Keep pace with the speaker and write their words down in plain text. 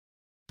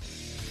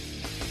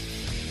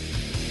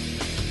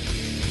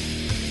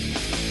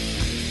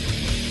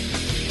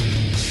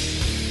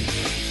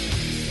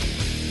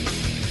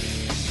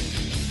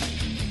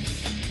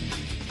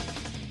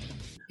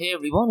Hey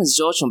everyone, it's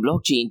George from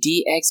Blockchain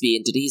DXB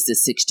and today is the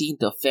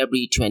 16th of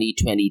February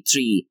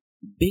 2023.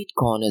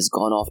 Bitcoin has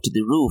gone off to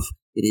the roof.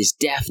 It is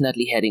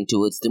definitely heading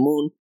towards the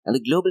moon and the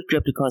global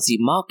cryptocurrency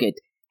market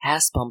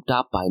has pumped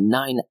up by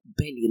 $9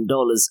 billion.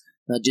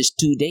 Now just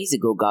 2 days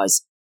ago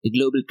guys, the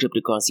global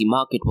cryptocurrency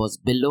market was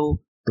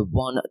below the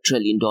 $1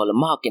 trillion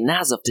mark and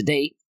as of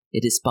today,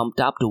 it is pumped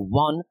up to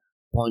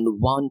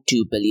 $1.12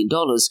 billion.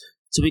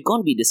 So we're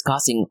going to be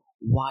discussing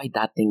why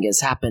that thing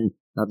has happened.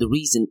 Now the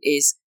reason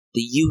is the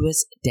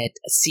US debt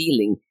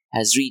ceiling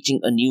has reaching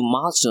a new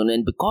milestone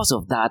and because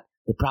of that,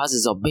 the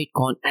prices of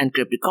Bitcoin and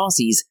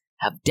cryptocurrencies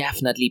have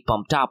definitely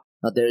pumped up.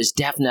 Now there is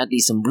definitely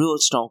some real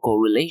strong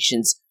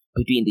correlations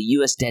between the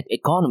US debt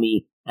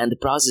economy and the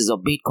prices of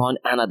Bitcoin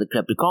and other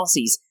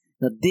cryptocurrencies.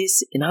 Now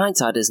this in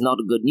hindsight is not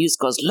a good news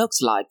because looks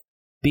like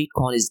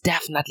Bitcoin is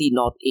definitely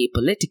not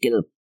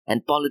apolitical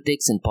and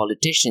politics and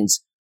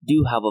politicians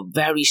do have a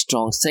very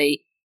strong say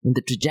in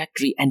the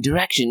trajectory and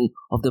direction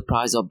of the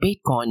price of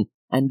Bitcoin.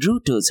 And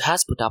Reuters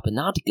has put up an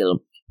article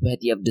where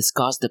they have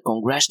discussed the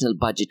Congressional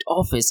Budget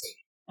Office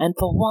and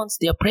for once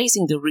they are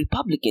praising the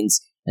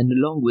Republicans and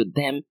along with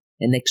them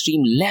an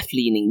extreme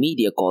left-leaning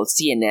media called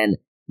CNN.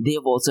 They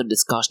have also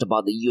discussed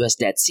about the US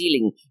debt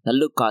ceiling. Now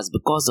look guys,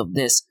 because of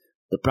this,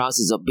 the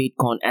prices of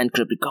Bitcoin and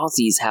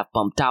cryptocurrencies have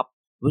pumped up,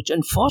 which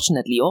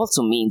unfortunately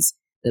also means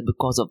that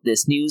because of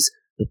this news,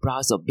 the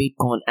price of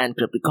Bitcoin and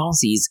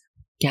cryptocurrencies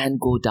can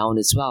go down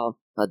as well.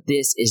 Now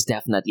this is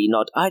definitely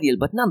not ideal,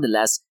 but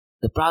nonetheless,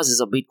 the prices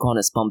of Bitcoin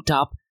has pumped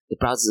up, the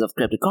prices of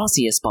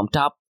cryptocurrency has pumped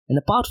up, and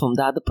apart from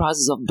that, the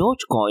prices of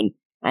Dogecoin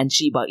and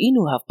Shiba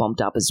Inu have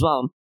pumped up as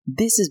well.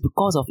 This is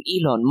because of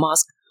Elon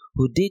Musk,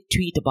 who did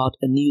tweet about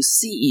a new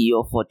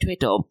CEO for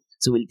Twitter,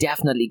 so we'll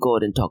definitely go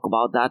ahead and talk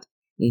about that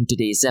in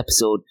today's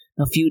episode.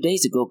 Now, a few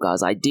days ago,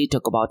 guys, I did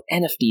talk about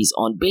NFTs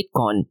on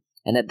Bitcoin,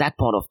 and at that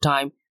point of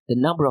time, the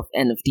number of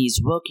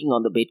NFTs working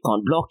on the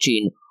Bitcoin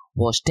blockchain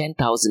was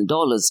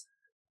 $10,000,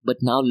 but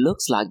now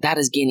looks like that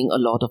is gaining a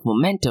lot of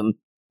momentum.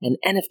 And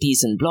NFTs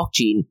and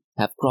blockchain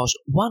have crossed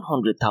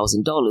 $100,000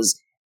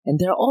 and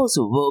there are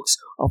also works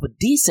of a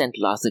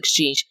decentralized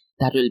exchange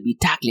that will be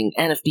tackling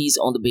NFTs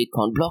on the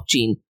Bitcoin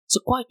blockchain. So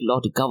quite a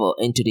lot to cover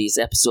in today's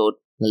episode.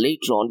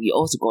 Later on, we're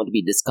also going to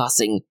be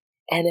discussing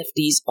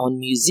NFTs on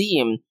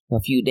Museum.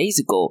 A few days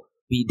ago,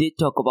 we did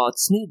talk about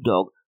Snoop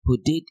Dogg, who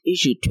did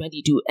issue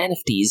 22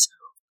 NFTs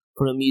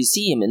for a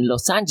museum in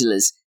Los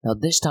Angeles. Now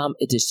this time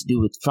it is to do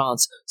with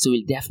France, so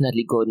we'll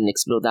definitely go ahead and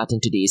explore that in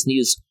today's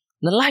news.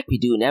 Now, like we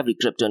do in every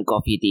Crypto and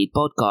Coffee at 8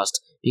 podcast,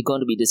 we're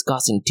going to be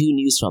discussing two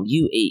news from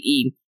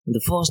UAE. And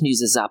the first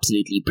news is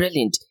absolutely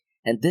brilliant,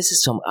 and this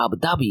is from Abu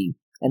Dhabi.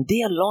 And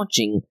they are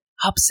launching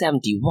Hub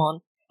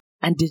 71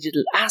 and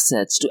digital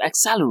assets to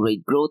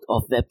accelerate growth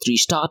of Web3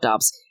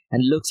 startups.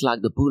 And looks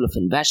like the pool of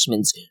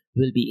investments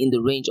will be in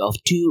the range of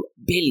 $2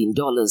 billion.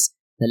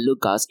 Now,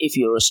 look, guys, if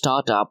you're a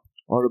startup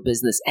or a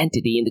business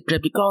entity in the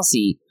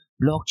cryptocurrency,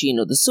 blockchain,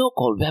 or the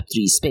so-called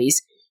Web3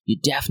 space, you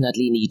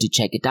definitely need to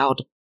check it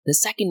out. The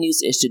second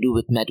news is to do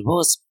with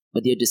Metaverse,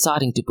 but they're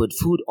deciding to put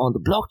food on the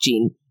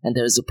blockchain and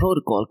there is a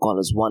protocol called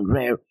as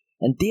OneRare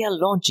and they are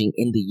launching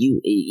in the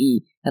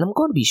UAE. And I'm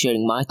going to be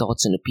sharing my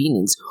thoughts and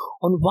opinions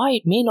on why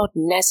it may not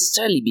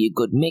necessarily be a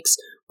good mix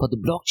for the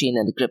blockchain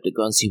and the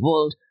cryptocurrency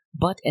world,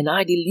 but an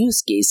ideal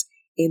use case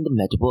in the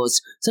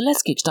Metaverse. So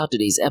let's kickstart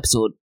today's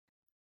episode.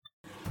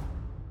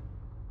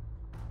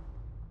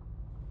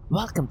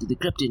 Welcome to the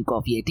Crypto and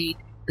Coffee at 8,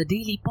 the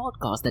daily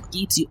podcast that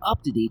keeps you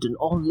up to date on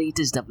all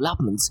latest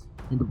developments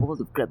in the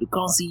world of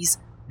cryptocurrencies,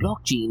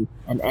 blockchain,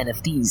 and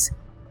NFTs.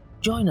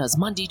 Join us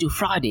Monday to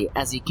Friday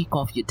as you kick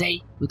off your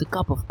day with a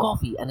cup of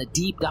coffee and a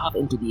deep dive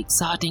into the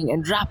exciting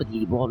and rapidly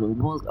evolving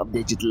world of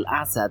digital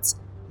assets.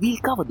 We'll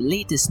cover the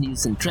latest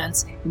news and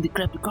trends in the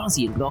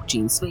cryptocurrency and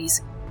blockchain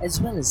space,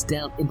 as well as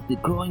delve into the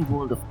growing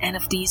world of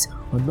NFTs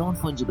or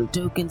non-fungible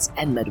tokens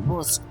and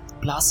Metaverse.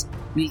 Plus,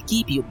 we'll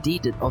keep you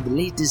updated on the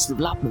latest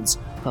developments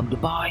from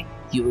Dubai,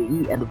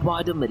 UAE, and the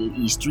wider Middle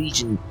East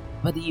region.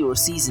 Whether you're a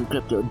seasoned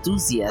crypto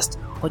enthusiast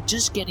or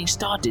just getting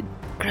started,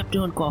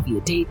 Crypto and Coffee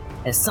at 8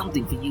 has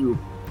something for you.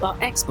 Our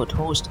expert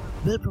host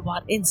will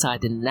provide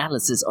insight and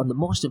analysis on the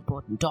most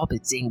important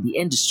topics in the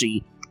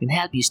industry and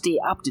help you stay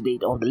up to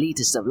date on the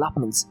latest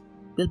developments.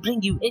 We'll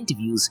bring you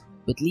interviews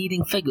with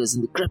leading figures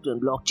in the crypto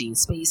and blockchain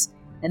space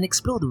and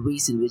explore the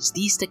ways in which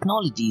these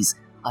technologies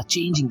are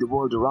changing the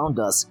world around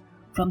us,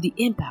 from the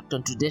impact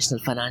on traditional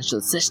financial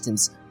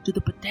systems to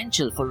the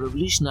potential for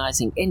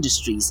revolutionizing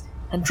industries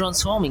and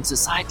transforming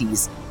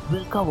societies.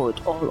 We'll cover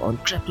it all on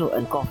Crypto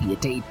and Coffee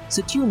at 8.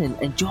 So tune in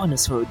and join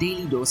us for a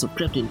daily dose of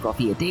Crypto and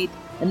Coffee at 8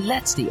 and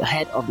let's stay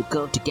ahead of the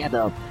curve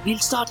together. We'll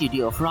start your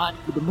day off right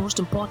with the most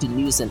important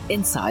news and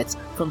insights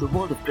from the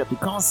world of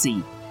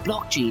cryptocurrency,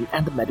 blockchain,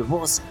 and the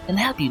Metaverse and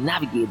help you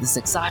navigate this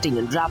exciting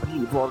and rapidly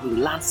evolving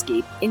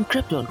landscape. In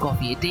Crypto and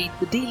Coffee at 8,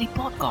 the daily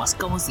podcast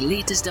covers the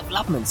latest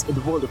developments in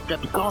the world of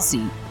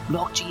cryptocurrency,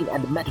 blockchain,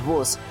 and the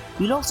Metaverse.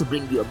 We'll also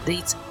bring you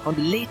updates on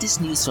the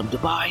latest news from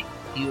Dubai,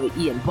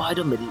 UAE, and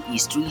wider Middle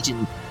East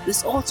region.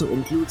 This also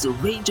includes a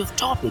range of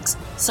topics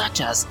such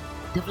as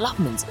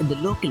developments in the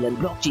local and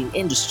blockchain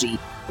industry,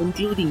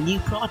 including new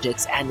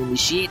projects and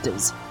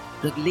initiatives,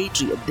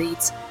 regulatory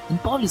updates,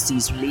 and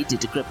policies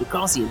related to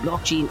cryptocurrency and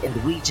blockchain in the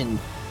region,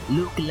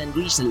 local and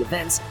regional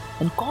events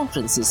and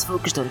conferences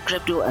focused on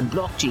crypto and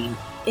blockchain,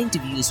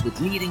 interviews with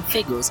leading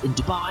figures in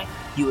Dubai,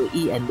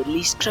 UAE and Middle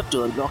East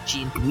crypto and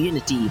blockchain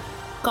community,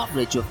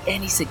 coverage of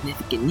any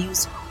significant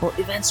news or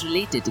events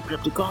related to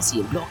cryptocurrency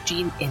and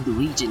blockchain in the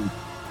region.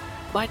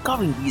 By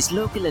covering these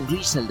local and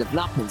regional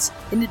developments,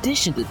 in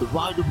addition to the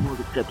wider world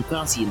of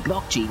cryptocurrency and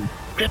blockchain,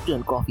 Crypto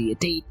and Coffee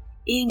at 8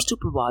 aims to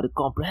provide a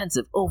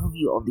comprehensive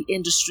overview of the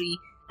industry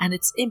and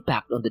its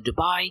impact on the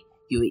Dubai,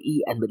 UAE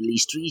and Middle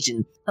East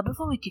region. Now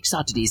before we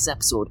kickstart today's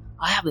episode,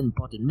 I have an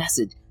important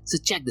message, so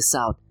check this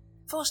out.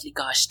 Firstly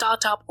guys,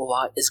 Startup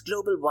OI is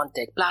global one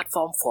tech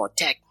platform for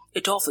tech.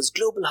 It offers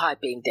global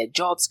high-paying tech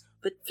jobs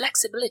with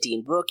flexibility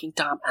in working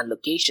time and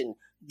location,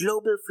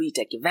 global free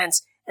tech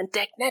events and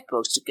tech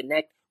networks to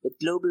connect with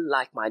global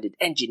like-minded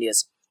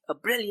engineers. A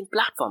brilliant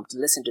platform to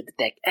listen to the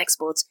tech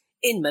experts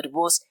in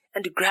Metaverse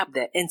and to grab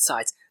their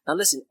insights. Now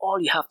listen, all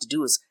you have to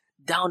do is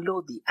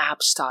download the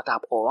app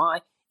Startup OI.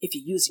 If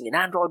you're using an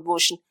Android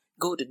version,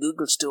 go to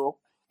Google Store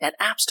and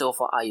App Store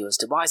for iOS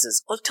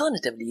devices.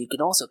 Alternatively, you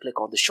can also click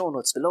on the show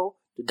notes below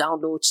to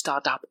download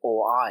Startup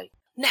OI.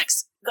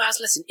 Next, guys,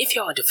 listen, if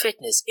you're into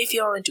fitness, if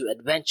you're into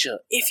adventure,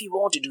 if you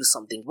want to do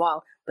something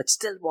wild but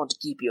still want to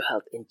keep your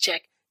health in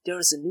check, there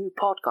is a new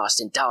podcast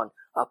in town,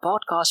 a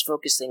podcast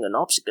focusing on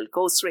obstacle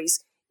course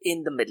race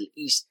in the Middle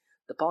East.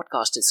 The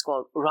podcast is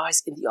called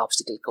Rise in the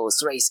Obstacle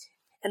Course Race,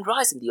 and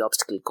Rise in the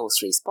Obstacle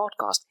Course Race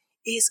podcast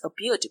is a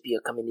peer-to-peer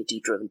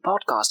community-driven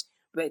podcast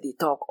where they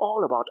talk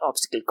all about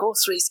obstacle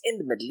course race in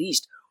the Middle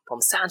East,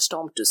 from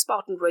Sandstorm to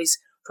Spartan Race,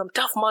 from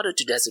Tough Mudder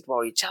to Desert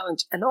Warrior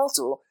Challenge, and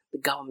also the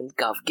Government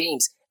Gov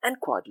Games, and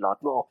quite a lot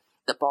more.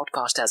 The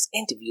podcast has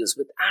interviews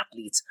with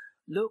athletes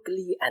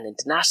locally and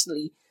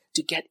internationally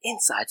to get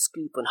inside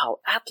scoop on how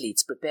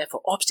athletes prepare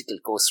for obstacle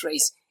course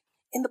race.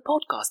 In the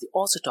podcast, they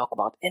also talk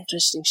about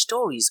interesting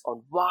stories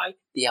on why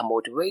they are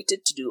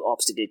motivated to do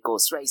obstacle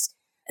course race.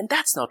 And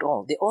that's not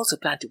all. They also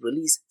plan to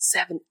release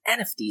 7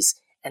 NFTs.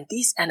 And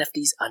these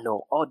NFTs are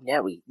no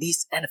ordinary.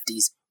 These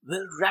NFTs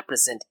will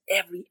represent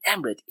every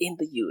emirate in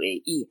the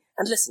UAE.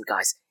 And listen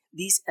guys,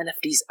 these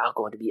NFTs are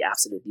going to be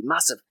absolutely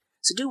massive.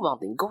 So do one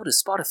thing, go to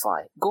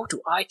Spotify, go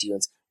to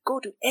iTunes, go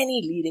to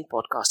any leading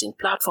podcasting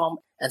platform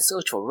and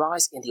search for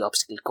Rise in the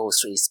Obstacle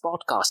Course Race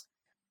podcast.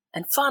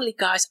 And finally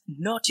guys,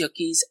 not your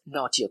keys,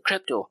 not your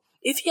crypto.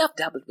 If you have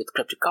dabbled with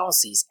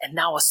cryptocurrencies and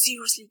now are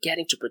seriously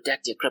getting to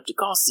protect your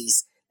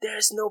cryptocurrencies, there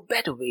is no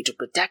better way to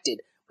protect it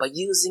by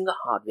using a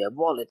hardware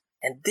wallet.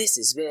 And this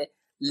is where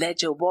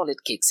Ledger Wallet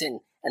kicks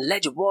in. And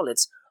Ledger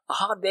Wallets are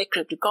hardware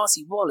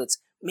cryptocurrency wallets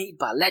made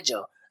by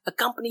Ledger, a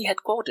company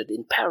headquartered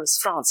in Paris,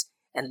 France.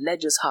 And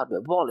Ledger's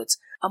hardware wallets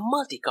are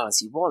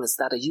multi-currency wallets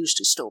that are used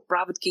to store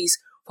private keys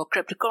for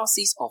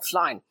cryptocurrencies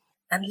offline.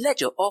 And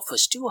Ledger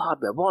offers 2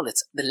 hardware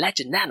wallets, the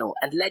Ledger Nano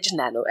and Ledger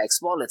Nano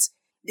X wallets.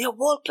 They are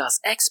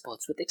world-class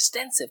experts with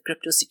extensive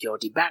crypto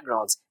security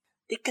backgrounds.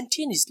 They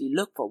continuously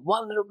look for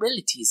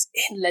vulnerabilities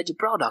in Ledger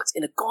products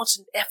in a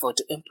constant effort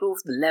to improve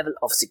the level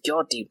of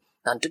security.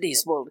 Now, in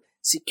today's world,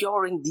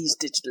 securing these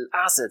digital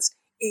assets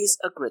is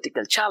a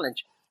critical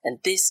challenge, and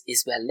this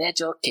is where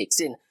Ledger kicks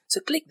in.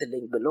 So click the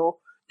link below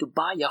to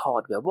buy your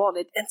hardware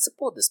wallet and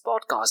support this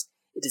podcast.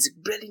 It is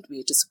a brilliant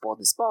way to support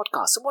this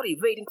podcast. So what are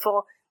you waiting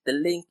for? The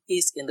link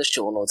is in the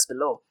show notes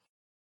below.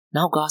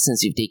 Now guys,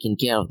 since you've taken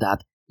care of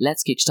that,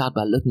 let's kickstart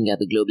by looking at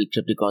the global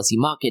cryptocurrency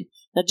market.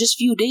 Now just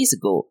few days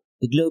ago,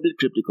 the global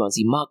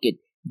cryptocurrency market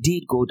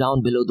did go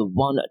down below the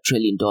 $1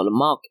 trillion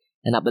mark,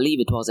 and I believe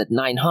it was at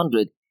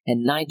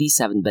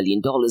 $997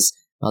 billion.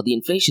 Now the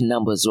inflation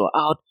numbers were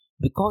out.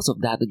 Because of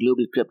that, the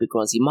global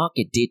cryptocurrency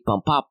market did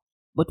pump up.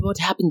 But what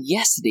happened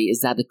yesterday is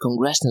that the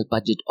Congressional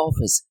Budget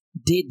Office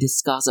did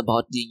discuss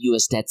about the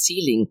US debt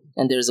ceiling,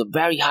 and there is a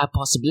very high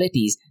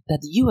possibilities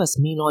that the US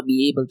may not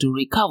be able to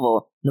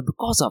recover. Now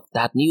because of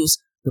that news,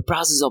 the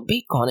prices of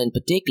Bitcoin in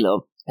particular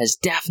has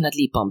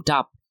definitely pumped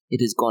up. It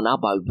has gone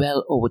up by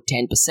well over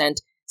 10%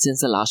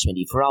 since the last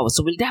 24 hours.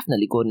 So we'll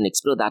definitely go ahead and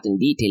explore that in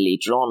detail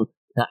later on.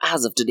 Now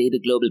as of today,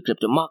 the global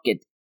crypto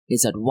market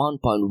is at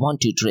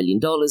 $1.12 trillion.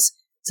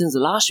 Since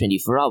the last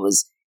 24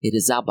 hours, it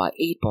is up by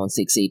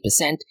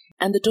 8.68%,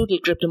 and the total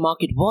crypto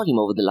market volume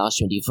over the last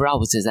 24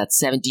 hours is at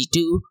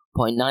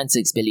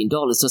 $72.96 billion.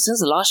 So since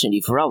the last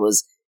 24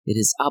 hours, it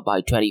is up by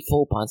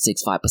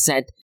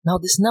 24.65%. Now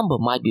this number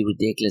might be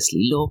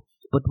ridiculously low,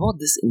 but what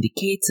this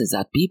indicates is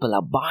that people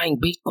are buying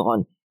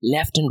Bitcoin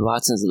left and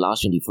right since the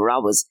last 24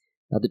 hours.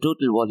 Now the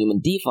total volume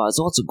in DeFi has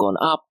also gone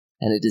up,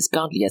 and it is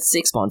currently at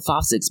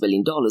 $6.56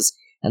 billion,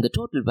 and the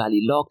total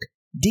value locked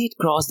did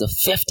cross the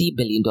 $50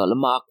 billion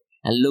mark.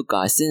 And look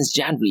guys, since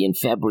January and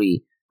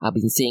February, I've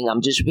been saying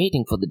I'm just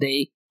waiting for the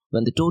day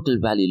when the total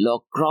value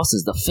lock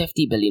crosses the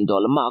 $50 billion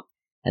mark,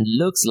 and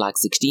looks like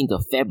 16th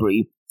of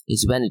February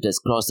is when it has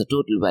crossed the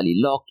total value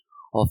locked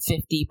of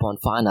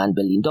 $50.59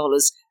 billion.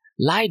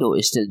 Lido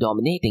is still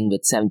dominating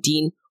with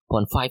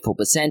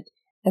 17.54%,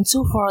 and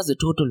so far as the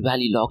total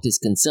value locked is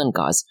concerned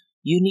guys,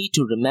 you need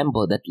to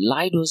remember that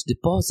Lido's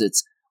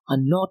deposits are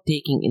not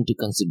taking into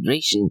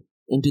consideration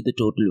into the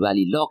total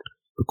value locked,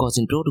 because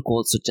in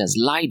protocols such as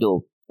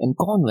Lido and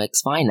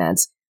Convex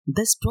Finance,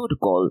 this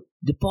protocol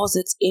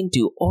deposits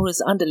into or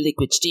is under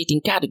liquid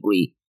stating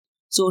category,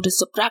 so it is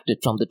subtracted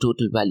from the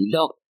total value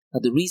locked. Now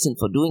the reason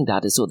for doing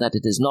that is so that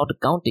it is not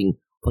accounting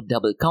for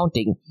double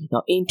counting.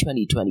 Now in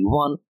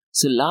 2021,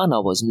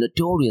 Solana was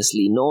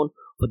notoriously known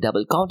for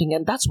double counting,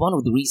 and that's one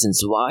of the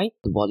reasons why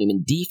the volume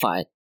in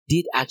DeFi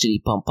did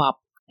actually pump up.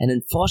 And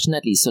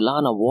unfortunately,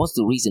 Solana was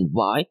the reason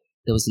why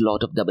there was a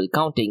lot of double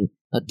counting.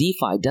 Now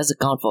DeFi does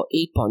account for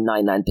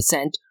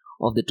 8.99%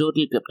 of the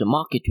total crypto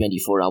market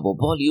 24-hour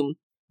volume.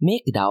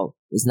 MakerDAO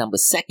is number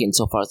second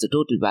so far as the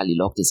total value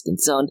locked is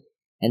concerned,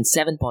 and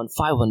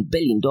 $7.51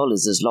 billion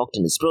is locked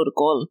in this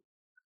protocol,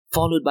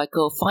 followed by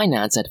Curve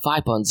Finance at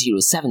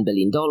 $5.07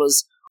 billion,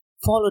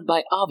 followed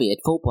by Aave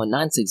at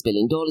 $4.96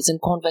 billion, and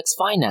Convex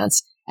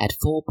Finance at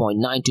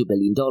 $4.92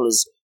 billion.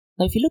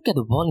 Now, if you look at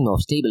the volume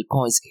of stable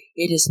coins,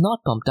 it is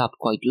not pumped up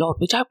quite a lot,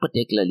 which I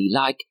particularly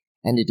like,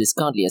 and it is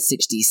currently at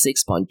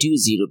 $66.20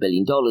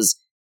 billion.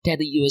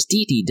 Tether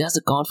USDT does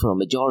account for a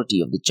majority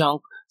of the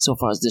chunk so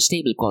far as the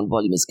stablecoin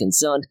volume is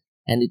concerned,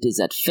 and it is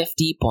at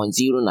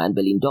 $50.09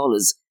 billion.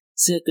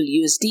 Circle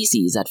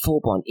USDC is at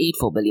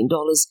 $4.84 billion,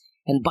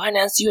 and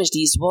Binance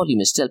USD's volume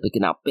is still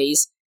picking up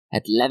pace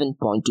at $11.20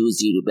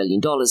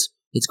 billion.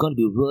 It's going to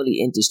be really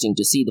interesting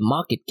to see the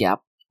market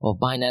cap of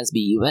Binance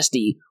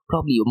BUSD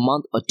probably a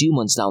month or 2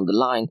 months down the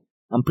line.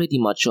 I'm pretty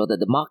much sure that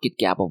the market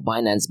cap of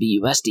Binance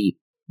BUSD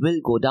will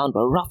go down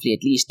by roughly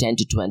at least 10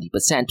 to 20%.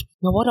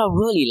 Now, what I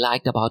really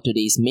liked about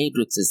today's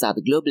matrix is that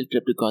the global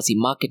cryptocurrency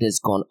market has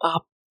gone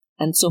up,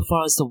 and so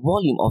far as the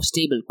volume of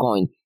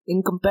stablecoin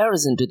in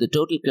comparison to the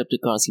total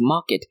cryptocurrency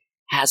market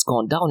has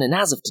gone down, and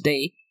as of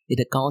today,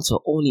 it accounts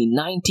for only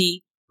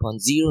 90.09%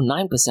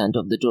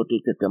 of the total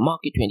crypto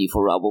market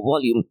 24-hour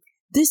volume.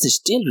 This is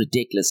still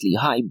ridiculously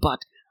high,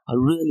 but I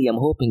really am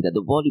hoping that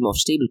the volume of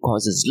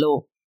stablecoins is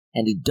low,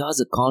 and it does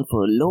account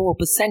for a lower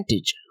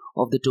percentage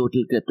of the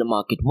total crypto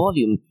market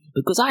volume,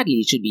 because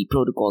ideally it should be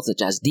protocols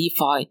such as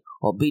DeFi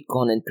or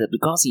Bitcoin and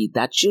cryptocurrency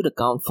that should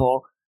account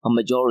for a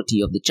majority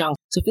of the chunk.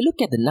 So if you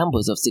look at the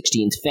numbers of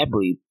 16th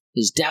February,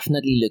 it's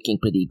definitely looking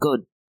pretty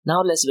good.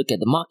 Now let's look at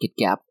the market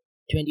cap,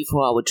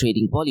 24-hour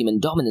trading volume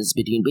and dominance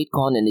between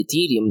Bitcoin and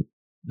Ethereum.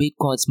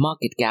 Bitcoin's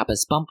market cap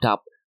has pumped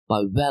up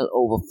by well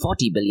over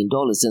 $40 billion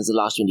since the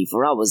last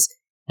 24 hours,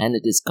 and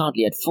it is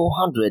currently at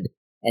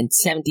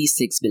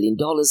 $476 billion.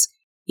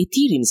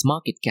 Ethereum's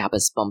market cap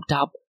has pumped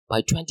up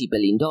by $20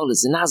 billion,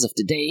 and as of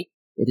today,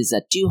 it is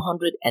at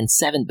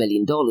 $207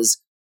 billion.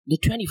 The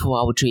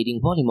 24-hour trading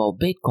volume of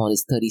Bitcoin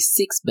is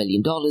 $36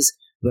 billion,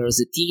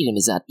 whereas Ethereum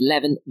is at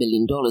 $11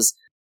 billion.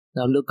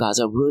 Now look guys,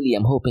 I really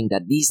am hoping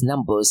that these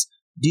numbers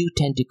do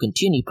tend to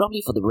continue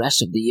probably for the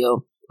rest of the year,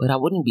 but I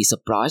wouldn't be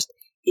surprised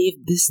if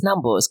this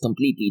number is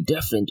completely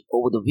different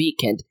over the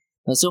weekend.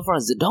 Now so far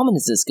as the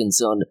dominance is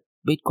concerned,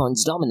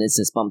 Bitcoin's dominance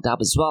has pumped up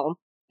as well,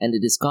 and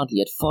it is currently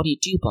at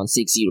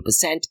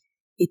 42.60%.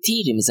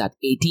 Ethereum is at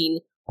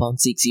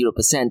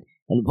 18.60%.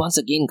 And once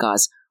again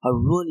guys, I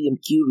really am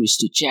curious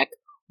to check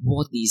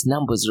what these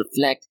numbers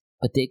reflect,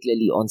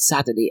 particularly on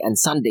Saturday and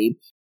Sunday.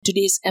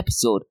 Today's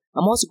episode,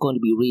 I'm also going to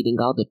be reading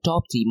out the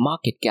top 3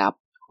 market cap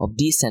of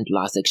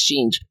decentralized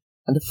exchange,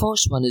 and the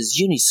first one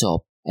is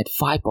Uniswap at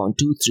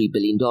 $5.23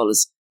 billion.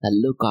 Now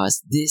look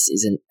guys, this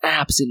is an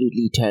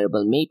absolutely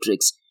terrible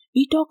matrix.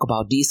 We talk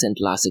about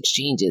decentralized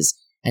exchanges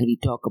and we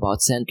talk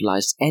about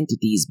centralized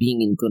entities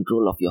being in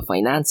control of your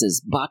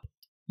finances, but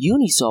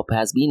Uniswap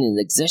has been in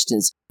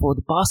existence for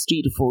the past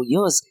 3 to 4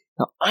 years.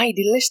 Now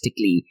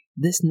idealistically,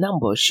 this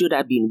number should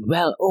have been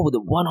well over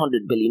the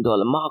 $100 billion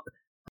mark.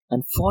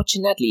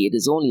 Unfortunately, it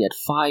is only at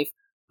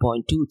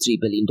 $5.23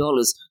 billion.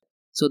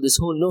 So this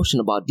whole notion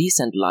about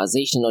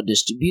decentralization or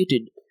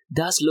distributed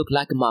does look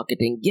like a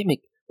marketing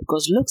gimmick,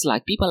 because looks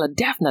like people are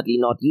definitely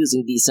not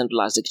using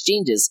decentralized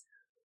exchanges.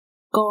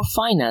 Curve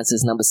Finance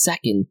is number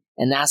 2nd,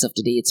 and as of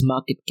today its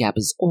market cap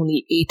is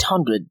only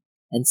 $860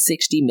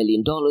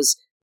 million.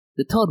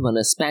 The third one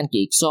is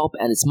PancakeSwap,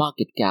 and its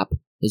market cap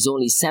is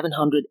only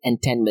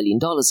 $710 million.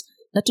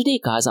 Now today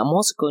guys, I'm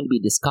also going to be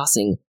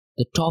discussing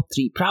the top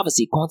 3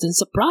 privacy coins, and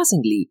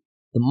surprisingly,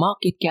 the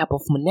market cap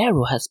of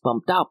Monero has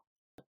pumped up,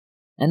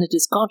 and it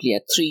is currently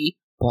at $3.03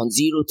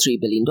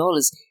 billion.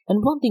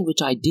 And one thing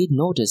which I did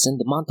notice in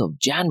the month of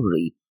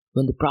January,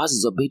 when the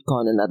prices of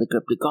Bitcoin and other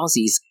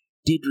cryptocurrencies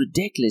did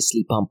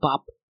ridiculously pump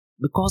up,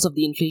 because of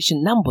the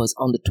inflation numbers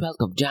on the 12th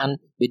of Jan,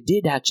 it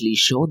did actually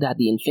show that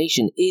the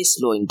inflation is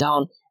slowing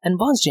down, and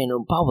once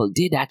Jerome Powell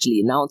did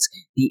actually announce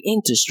the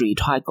interest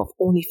rate hike of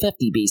only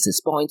 50 basis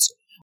points,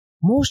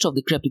 most of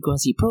the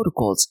cryptocurrency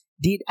protocols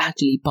did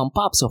actually pump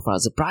up so far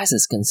as the price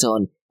is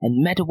concerned,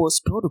 and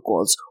metaverse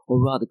protocols, or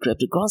rather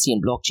cryptocurrency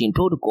and blockchain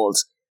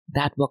protocols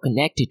that were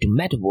connected to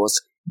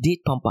metaverse, did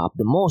pump up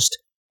the most.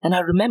 And I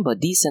remember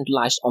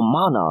decentralized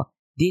Mana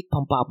did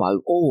pump up by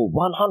over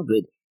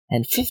 150%.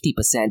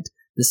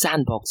 The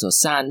Sandbox or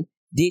Sand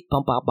did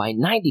pump up by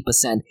 90%,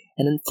 and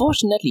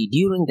unfortunately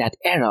during that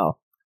era,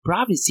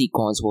 privacy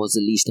coins was the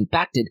least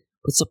impacted,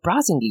 But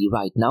surprisingly,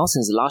 right now,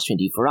 since the last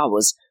 24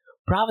 hours,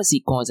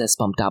 Privacy Coins has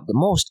pumped up the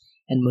most,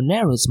 and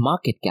Monero's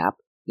market cap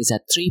is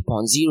at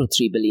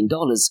 $3.03 billion,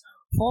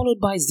 followed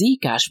by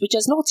Zcash, which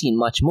has not seen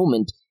much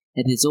movement.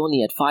 It is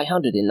only at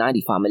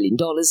 $595 million,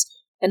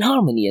 and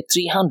Harmony at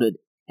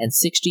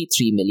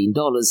 $363 million.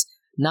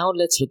 Now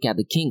let's look at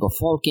the king of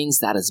all kings,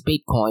 that is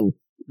Bitcoin.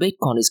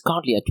 Bitcoin is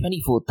currently at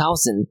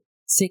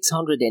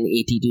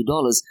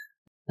 $24,682.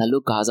 Now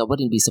look guys, I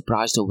wouldn't be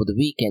surprised over the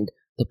weekend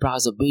the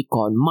price of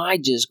Bitcoin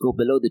might just go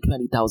below the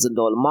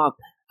 $20,000 mark.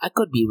 I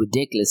could be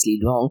ridiculously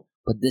wrong,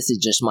 but this is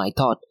just my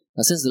thought.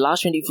 Now since the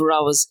last 24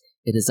 hours,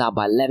 it is up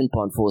by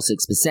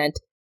 11.46%.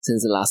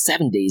 Since the last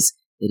 7 days,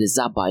 it is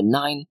up by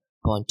 9.20%.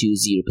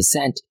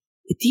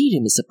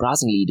 Ethereum is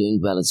surprisingly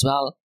doing well as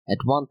well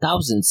at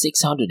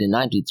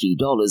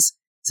 $1,693.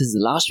 Since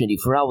the last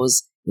 24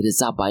 hours, it is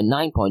up by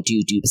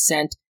 9.22%.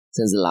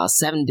 Since the last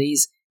 7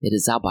 days, it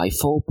is up by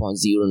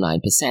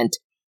 4.09%.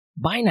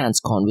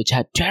 Binance Coin, which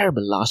had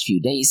terrible last few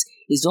days,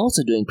 is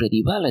also doing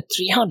pretty well at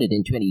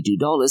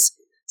 $322.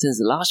 Since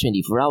the last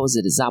 24 hours,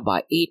 it is up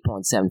by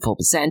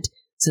 8.74%.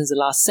 Since the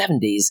last 7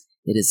 days,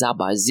 it is up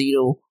by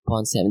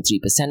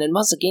 0.73%. And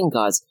once again,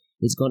 guys,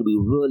 it's going to be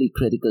really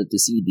critical to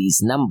see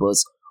these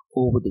numbers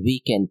over the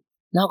weekend.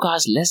 Now,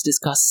 guys, let's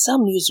discuss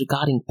some news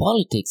regarding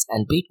politics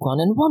and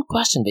Bitcoin. And one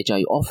question which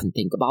I often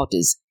think about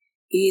is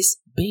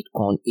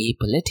Bitcoin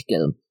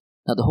apolitical?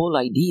 Now, the whole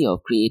idea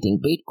of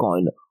creating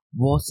Bitcoin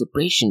was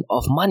separation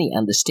of money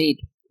and the state,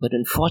 but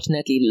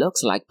unfortunately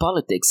looks like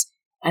politics,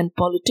 and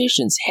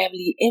politicians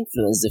heavily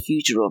influence the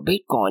future of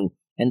Bitcoin,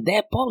 and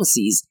their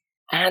policies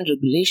and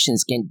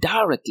regulations can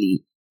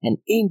directly and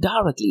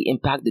indirectly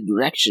impact the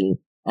direction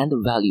and the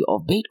value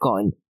of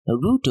Bitcoin. Now,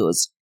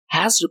 Reuters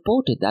has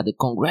reported that the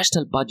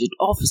Congressional Budget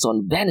Office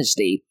on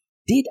Wednesday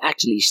did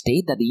actually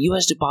state that the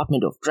US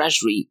Department of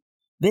Treasury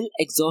will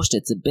exhaust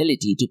its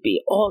ability to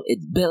pay all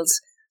its bills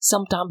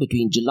sometime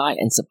between July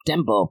and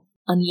September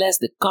unless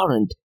the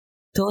current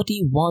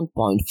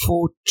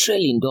 $31.4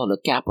 trillion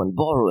cap on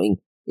borrowing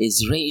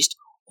is raised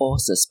or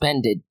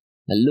suspended.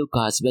 Now look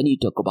guys, when you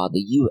talk about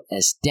the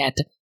US debt,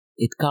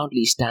 it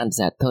currently stands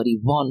at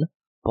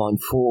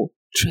 $31.4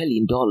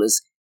 trillion.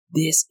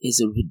 This is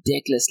a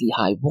ridiculously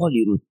high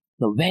volume.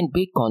 Now when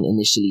Bitcoin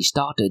initially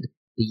started,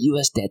 the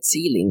US debt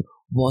ceiling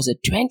was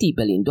at $20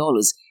 billion.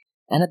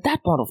 And at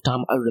that point of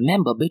time, I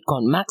remember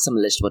Bitcoin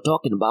maximalists were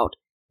talking about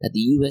that the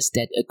US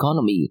debt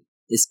economy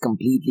is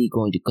completely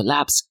going to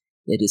collapse.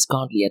 It is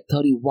currently at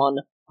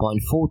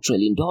 $31.4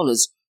 trillion.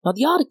 Now,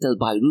 the article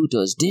by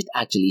Reuters did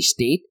actually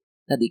state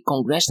that the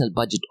Congressional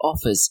Budget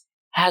Office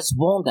has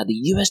warned that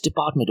the US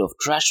Department of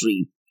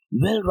Treasury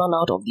will run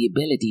out of the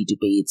ability to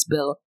pay its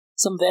bill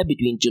somewhere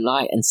between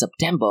July and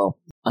September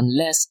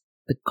unless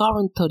the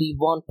current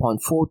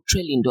 $31.4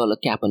 trillion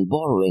cap on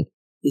borrowing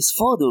is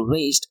further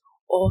raised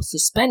or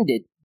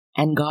suspended.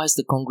 And guys,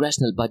 the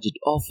Congressional Budget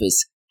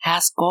Office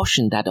has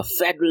cautioned that a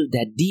federal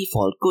debt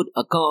default could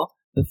occur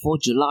before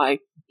July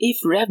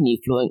if revenue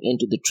flowing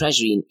into the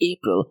Treasury in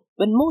April,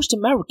 when most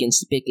Americans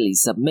typically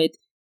submit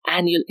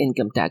annual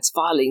income tax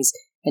filings,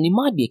 and you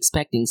might be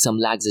expecting some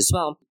lags as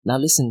well. Now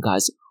listen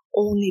guys,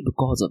 only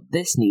because of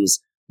this news,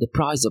 the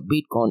price of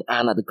Bitcoin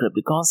and other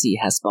cryptocurrency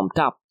has pumped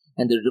up,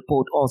 and the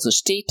report also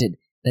stated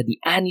that the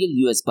annual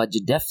US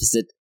budget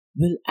deficit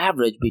will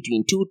average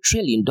between $2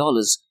 trillion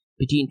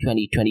between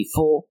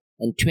 2024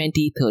 and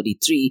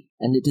 2033,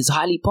 and it is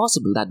highly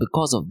possible that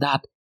because of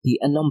that, the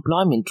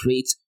unemployment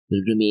rates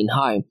will remain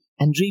high.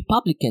 And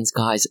Republicans,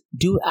 guys,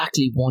 do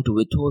actually want to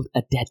withhold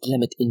a debt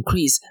limit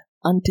increase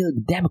until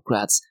the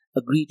Democrats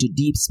agree to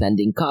deep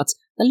spending cuts.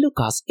 And look,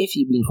 guys, if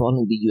you've been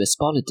following the US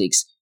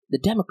politics, the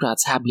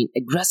Democrats have been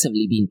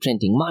aggressively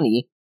printing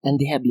money, and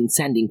they have been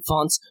sending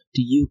funds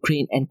to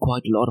Ukraine and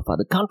quite a lot of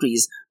other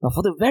countries. Now,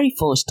 for the very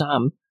first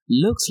time,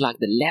 looks like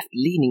the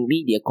left-leaning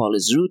media called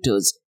as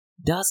Reuters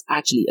does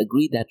actually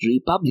agree that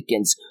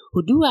Republicans,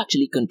 who do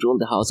actually control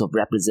the House of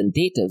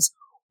Representatives,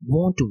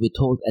 want to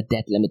withhold a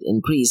debt limit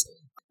increase.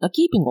 Now,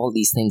 keeping all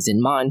these things in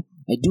mind,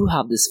 I do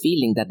have this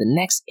feeling that the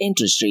next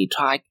interest rate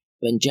hike,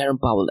 when Jerome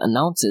Powell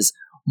announces,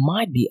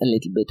 might be a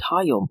little bit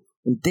higher.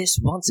 And this,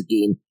 once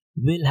again,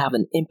 will have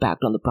an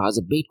impact on the price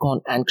of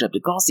Bitcoin and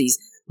cryptocurrencies.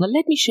 Now,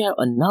 let me share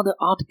another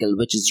article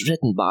which is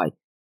written by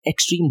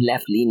extreme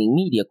left-leaning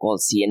media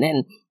called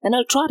CNN, and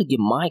I'll try to give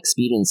my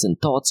experience and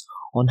thoughts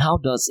on how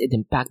does it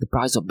impact the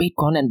price of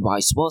Bitcoin and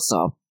vice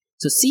versa.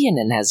 So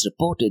CNN has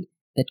reported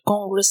that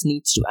Congress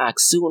needs to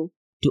act soon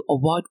to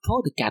avoid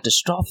further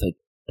catastrophic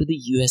to the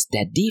US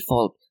debt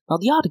default. Now,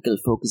 the article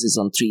focuses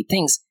on three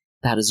things,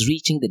 that is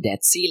reaching the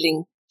debt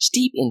ceiling,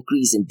 steep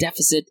increase in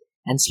deficit,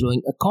 and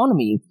slowing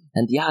economy.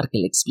 And the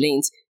article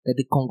explains that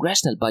the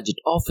Congressional Budget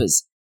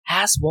Office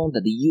has warned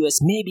that the US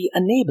may be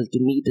unable to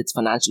meet its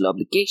financial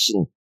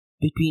obligation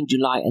between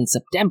July and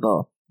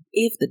September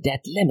if the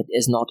debt limit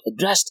is not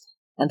addressed.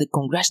 And the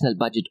Congressional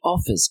Budget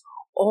Office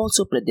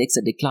also predicts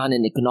a decline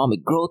in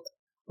economic growth,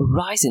 a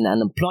rise in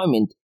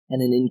unemployment,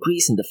 and an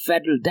increase in the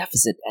federal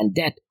deficit and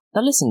debt.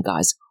 Now listen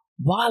guys,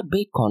 while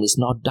Bitcoin is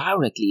not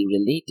directly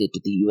related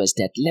to the US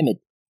debt limit,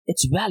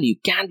 its value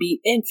can be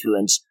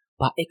influenced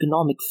by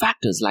economic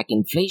factors like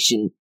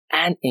inflation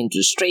and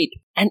interest rate.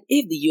 And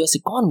if the US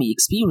economy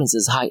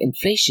experiences high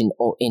inflation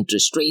or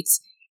interest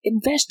rates,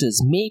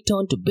 investors may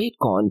turn to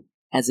Bitcoin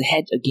as a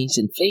hedge against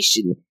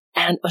inflation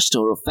and a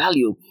store of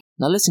value.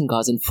 Now listen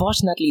guys,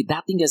 unfortunately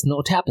that thing has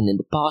not happened in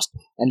the past,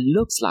 and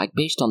looks like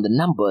based on the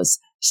numbers,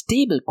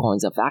 stable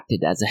coins have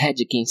acted as a hedge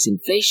against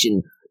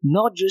inflation,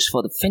 not just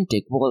for the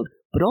fintech world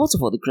but also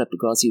for the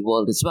cryptocurrency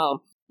world as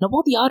well. Now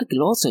what the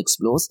article also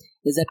explores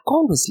is that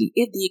conversely,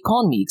 if the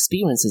economy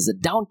experiences a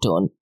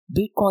downturn,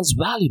 Bitcoin's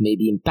value may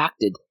be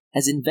impacted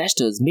as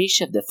investors may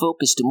shift their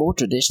focus to more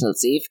traditional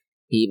safe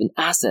haven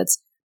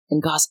assets.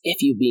 And guys,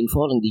 if you've been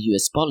following the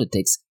US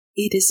politics,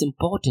 it is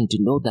important to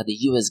note that the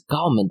US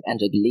government and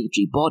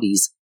regulatory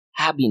bodies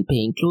have been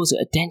paying closer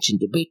attention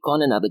to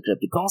Bitcoin and other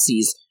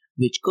cryptocurrencies,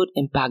 which could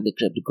impact the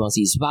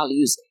cryptocurrency's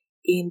values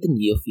in the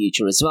near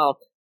future as well.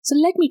 So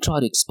let me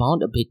try to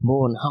expound a bit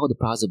more on how the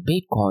price of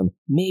Bitcoin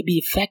may be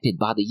affected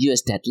by the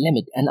US debt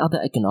limit and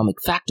other economic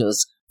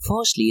factors.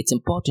 Firstly, it's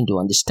important to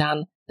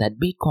understand that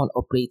Bitcoin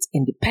operates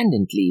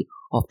independently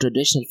of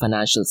traditional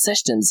financial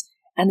systems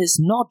and is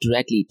not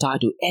directly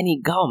tied to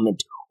any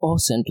government or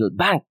central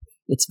bank.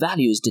 Its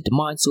value is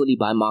determined solely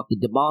by market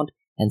demand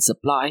and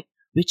supply,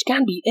 which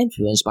can be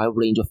influenced by a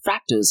range of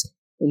factors,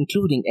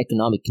 including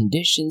economic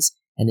conditions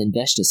and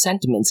investor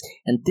sentiments.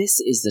 And this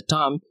is the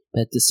time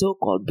that the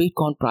so-called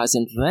Bitcoin price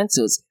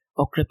influencers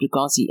or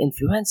cryptocurrency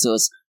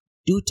influencers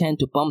do tend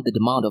to pump the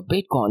demand of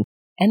Bitcoin.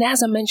 And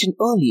as I mentioned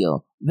earlier,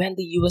 when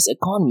the US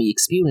economy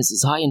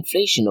experiences high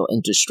inflation or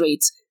interest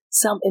rates,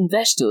 some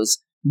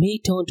investors may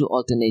turn to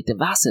alternative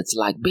assets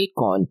like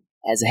Bitcoin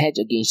as a hedge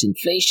against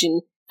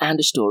inflation and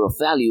a store of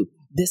value.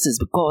 This is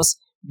because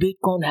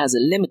Bitcoin has a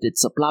limited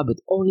supply with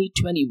only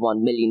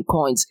 21 million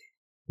coins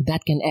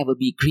that can ever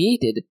be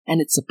created, and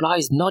its supply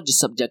is not just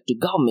subject to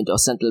government or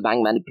central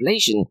bank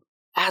manipulation.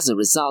 As a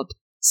result,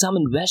 some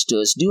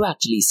investors do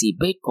actually see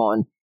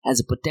Bitcoin as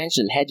a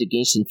potential hedge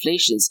against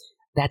inflations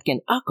that can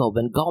occur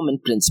when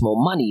government prints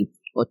more money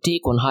or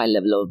take on high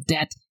level of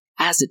debt,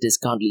 as it is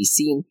currently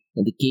seen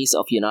in the case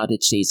of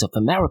United States of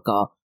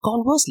America.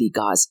 Conversely,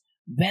 guys,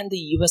 when the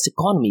US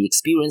economy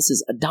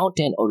experiences a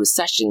downturn or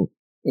recession,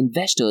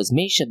 investors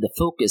may shift the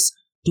focus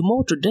to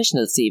more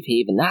traditional safe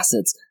haven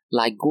assets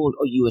like gold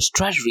or US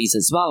treasuries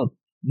as well,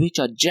 which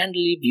are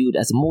generally viewed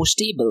as more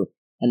stable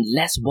and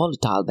less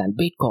volatile than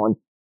Bitcoin.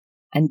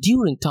 And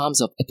during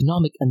times of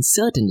economic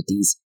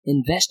uncertainties,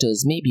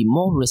 investors may be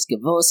more risk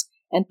averse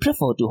and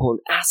prefer to hold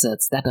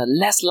assets that are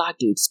less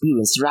likely to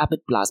experience rapid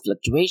price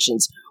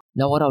fluctuations.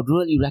 Now what I would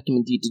really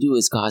recommend you to do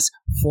is, guys,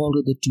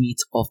 follow the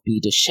tweets of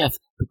Peter Schiff,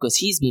 because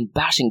he's been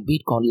bashing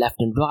Bitcoin left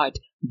and right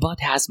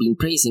but has been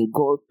praising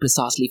gold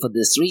precisely for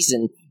this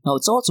reason. Now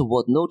it's also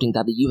worth noting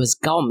that the US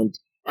government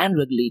and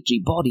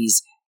regulatory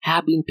bodies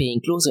have been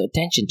paying closer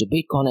attention to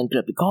Bitcoin and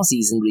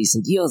cryptocurrencies in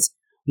recent years,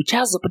 which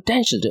has the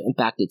potential to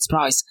impact its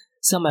price.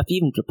 Some have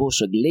even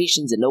proposed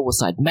regulations and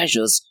oversight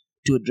measures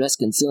to address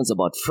concerns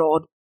about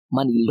fraud,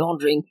 money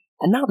laundering,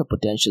 and other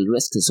potential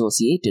risks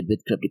associated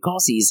with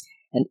cryptocurrencies.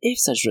 And if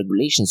such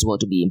regulations were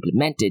to be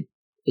implemented,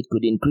 it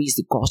could increase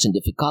the cost and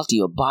difficulty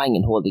of buying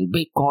and holding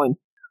Bitcoin,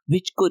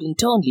 which could in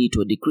turn lead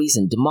to a decrease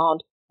in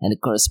demand and a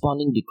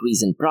corresponding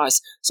decrease in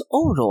price. So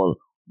overall,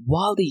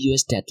 while the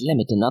US debt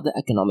limit and other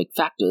economic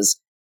factors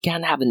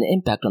can have an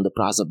impact on the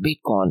price of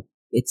Bitcoin,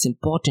 it's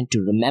important to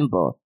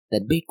remember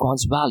that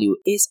Bitcoin's value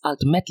is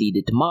ultimately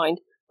determined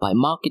by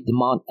market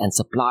demand and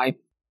supply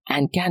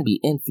and can be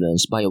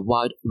influenced by a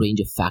wide range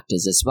of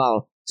factors as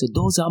well. So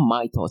those are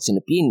my thoughts and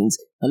opinions.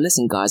 Now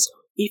listen guys,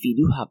 if you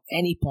do have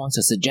any points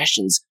or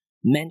suggestions,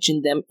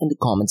 mention them in the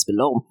comments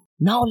below.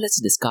 Now let's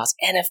discuss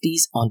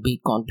NFTs on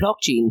Bitcoin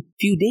blockchain.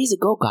 Few days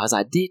ago guys,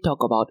 I did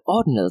talk about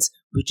Ordinals,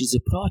 which is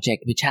a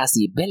project which has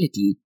the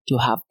ability to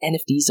have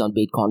NFTs on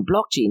Bitcoin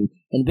blockchain.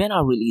 And when I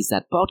released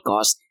that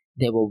podcast,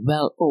 there were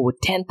well over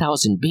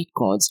 10,000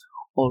 Bitcoins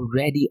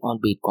already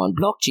on Bitcoin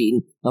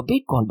blockchain. Now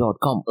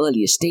Bitcoin.com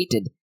earlier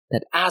stated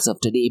that as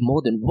of today,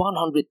 more than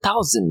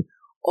 100,000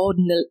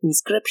 ordinal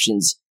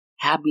inscriptions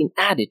have been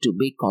added to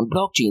Bitcoin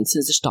blockchain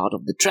since the start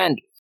of the trend.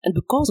 And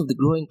because of the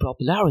growing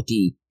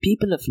popularity,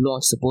 people have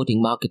launched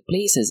supporting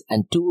marketplaces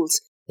and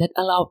tools that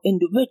allow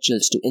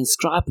individuals to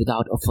inscribe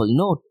without a full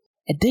node.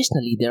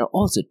 Additionally, there are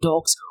also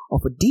talks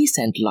of a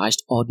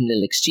decentralized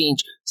ordinal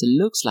exchange, so it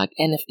looks like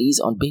NFTs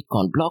on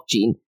Bitcoin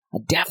blockchain are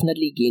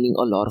definitely gaining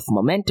a lot of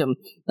momentum.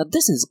 Now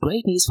this is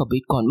great news for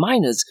Bitcoin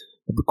miners,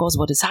 because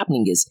what is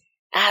happening is,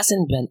 as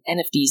and when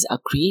NFTs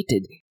are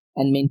created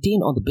and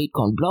maintained on the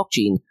Bitcoin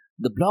blockchain,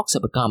 the blocks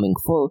are becoming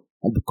full,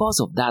 and because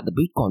of that, the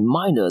Bitcoin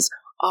miners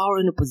are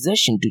in a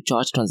position to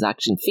charge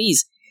transaction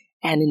fees.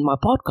 And in my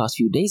podcast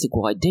few days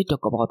ago, I did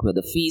talk about where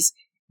the fees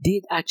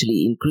did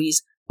actually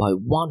increase by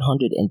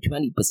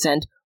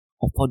 120%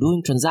 for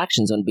doing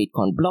transactions on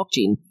Bitcoin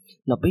blockchain.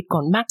 Now,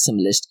 Bitcoin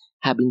maximalists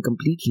have been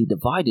completely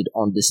divided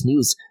on this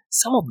news.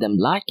 Some of them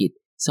like it,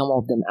 some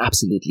of them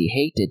absolutely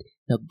hate it.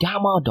 Now,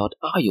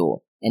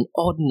 Gamma.io and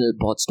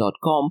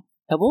OrdinalBots.com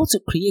have also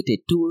created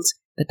tools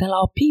that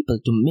allow people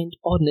to mint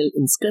ordinal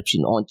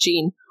inscription on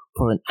chain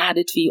for an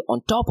added fee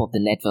on top of the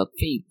network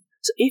fee.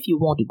 So if you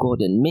want to go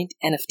ahead and mint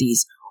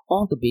NFTs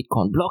on the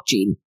Bitcoin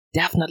blockchain,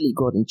 definitely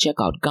go ahead and check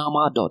out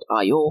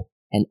Gamma.io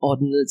and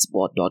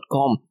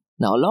ordinalsbot.com.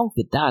 Now along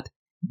with that,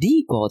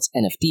 DeGods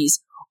NFTs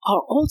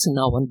are also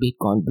now on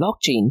Bitcoin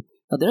blockchain.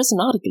 Now there is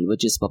an article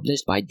which is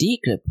published by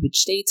Decrypt which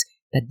states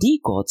that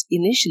DeGods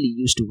initially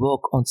used to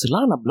work on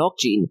Solana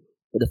blockchain,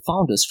 but the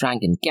founders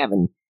Frank and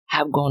Kevin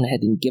have gone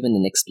ahead and given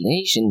an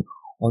explanation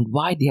on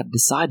why they have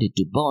decided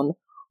to burn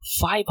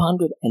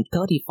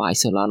 535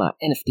 Solana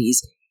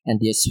NFTs and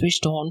they have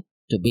switched on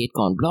to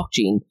Bitcoin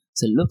blockchain.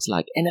 So it looks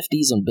like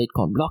NFTs on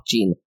Bitcoin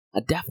blockchain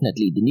are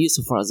definitely the news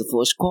so far as the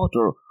first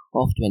quarter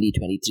of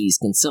 2023 is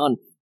concerned.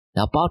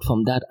 Now apart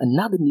from that,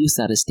 another news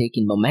that has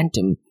taken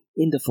momentum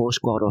in the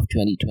first quarter of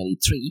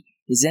 2023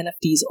 is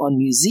NFTs on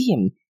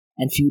Museum.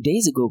 And few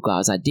days ago,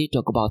 guys, I did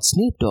talk about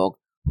Snoop Dogg,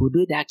 who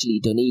did actually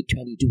donate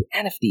 22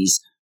 NFTs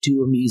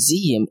to a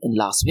museum in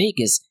Las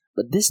Vegas.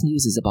 But this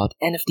news is about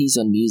NFTs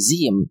on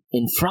Museum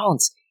in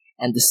France.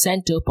 And the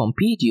Centre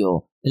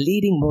Pompidou, the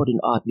leading modern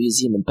art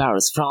museum in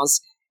Paris,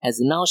 France, has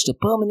announced a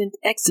permanent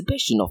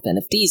exhibition of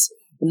NFTs.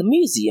 And the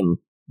museum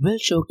will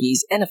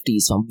showcase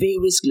NFTs from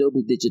various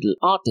global digital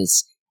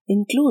artists,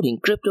 including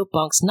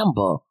CryptoPunks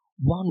number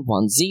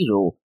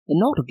 110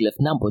 and Autoglyph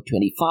number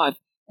 25.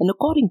 And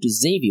according to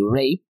Xavier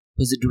Ray,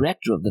 who is the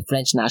director of the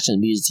French National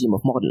Museum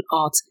of Modern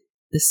Arts,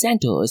 the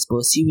center is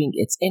pursuing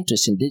its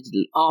interest in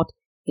digital art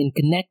in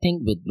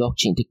connecting with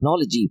blockchain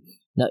technology.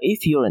 Now,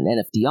 if you're an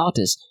NFT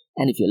artist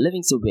and if you're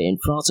living somewhere in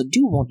France or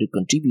do want to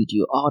contribute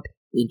your art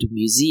into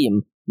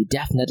museum, you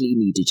definitely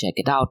need to check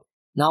it out.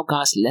 Now,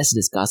 guys, let's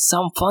discuss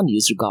some fun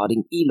news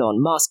regarding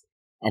Elon Musk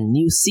and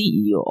new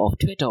CEO of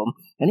Twitter.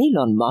 And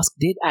Elon Musk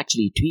did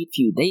actually tweet a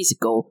few days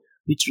ago,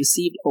 which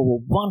received over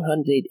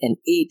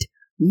 108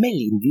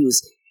 million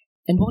views.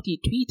 And what he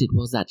tweeted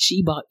was that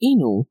Shiba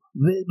Inu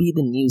will be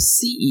the new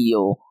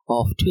CEO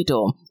of Twitter.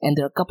 And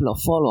there are a couple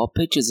of follow-up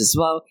pictures as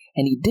well.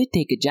 And he did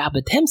take a jab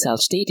at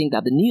himself, stating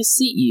that the new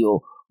CEO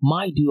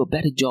might do a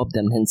better job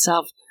than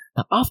himself.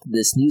 Now, after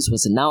this news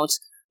was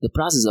announced, the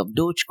prices of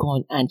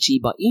Dogecoin and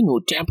Shiba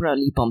Inu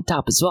temporarily pumped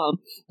up as well.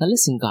 Now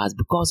listen, guys,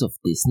 because of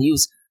this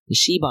news, the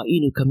Shiba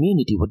Inu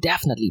community were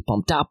definitely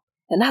pumped up.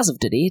 And as of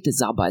today, it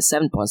is up by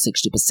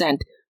 7.62%.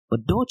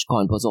 But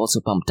Dogecoin was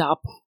also pumped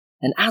up.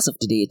 And as of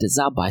today, it is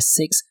up by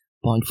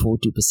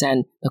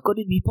 6.42%. Now, could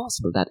it be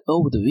possible that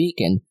over the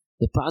weekend,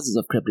 the prices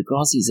of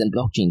cryptocurrencies and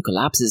blockchain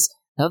collapses?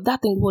 Now, if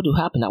that thing were to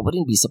happen, I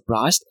wouldn't be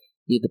surprised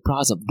if the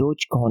price of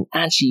Dogecoin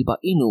and Shiba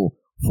Inu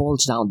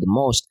falls down the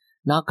most.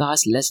 Now,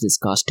 guys, let's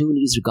discuss two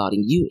news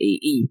regarding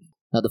UAE.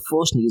 Now, the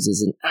first news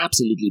is an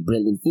absolutely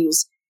brilliant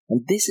news,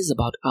 and this is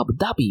about Abu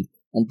Dhabi,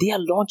 and they are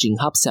launching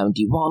Hub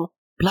 71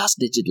 plus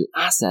digital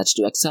assets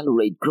to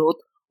accelerate growth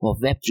of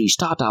Web3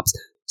 startups.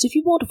 So if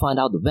you want to find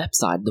out the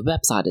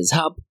website is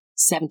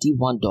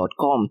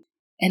hub71.com.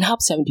 And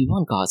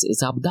Hub71, guys,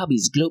 is Abu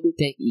Dhabi's global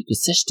tech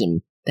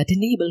ecosystem that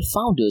enables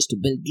founders to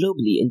build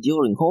globally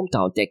enduring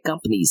hometown tech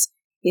companies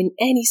in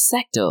any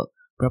sector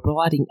by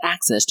providing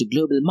access to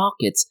global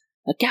markets,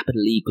 a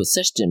capital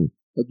ecosystem,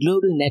 a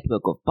global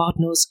network of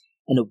partners,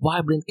 and a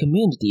vibrant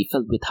community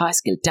filled with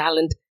high-skilled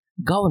talent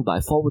governed by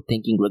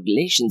forward-thinking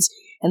regulations.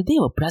 And they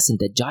were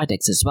present at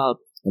GITEX as well,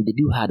 and they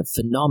do have a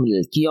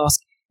phenomenal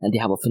kiosk, and they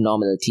have a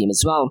phenomenal team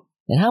as well.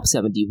 And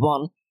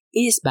Hub71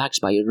 is backed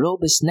by a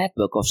robust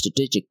network of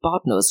strategic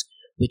partners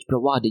which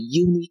provide a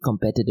unique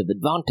competitive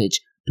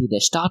advantage to their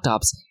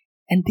startups.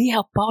 And they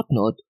have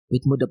partnered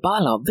with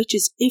Mudabala, which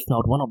is, if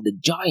not one of the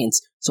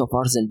giants so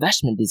far as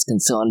investment is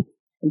concerned.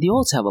 And they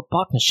also have a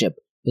partnership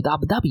with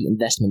Abu Dhabi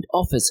Investment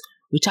Office,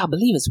 which I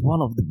believe is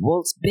one of the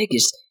world's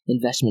biggest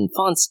investment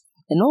funds,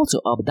 and also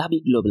Abu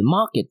Dhabi Global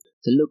Market.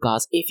 So look,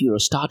 guys, if you're a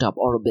startup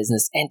or a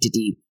business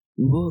entity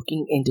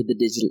working into the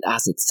digital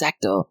asset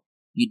sector,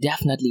 you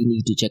definitely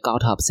need to check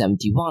out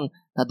Hub71.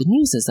 Now, the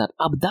news is that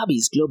Abu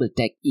Dhabi's global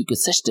tech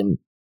ecosystem,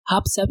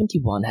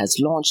 Hub71, has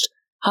launched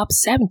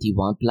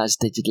Hub71 Plus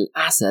Digital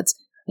Assets,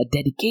 a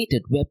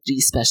dedicated Web3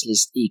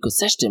 specialist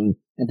ecosystem,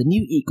 and the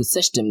new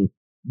ecosystem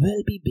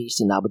will be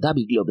based in Abu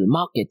Dhabi Global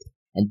Market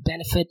and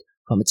benefit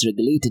from its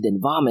regulated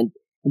environment,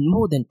 and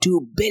more than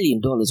 $2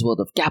 billion worth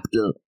of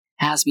capital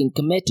has been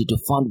committed to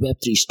fund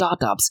Web3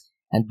 startups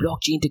and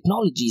blockchain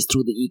technologies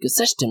through the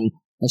ecosystem,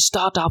 and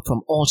startups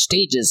from all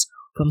stages,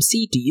 from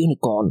seed to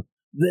unicorn,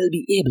 will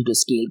be able to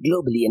scale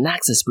globally and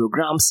access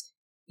programs,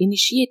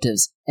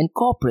 initiatives, and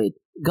corporate,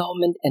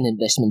 government, and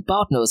investment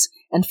partners.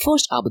 And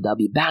First Abu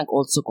Dhabi Bank,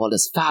 also called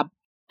as FAB,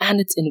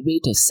 and its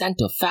innovative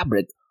center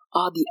Fabric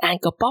are the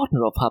anchor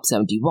partner of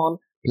Hub71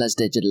 plus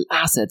digital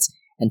assets.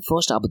 And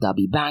First Abu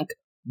Dhabi Bank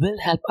will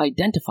help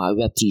identify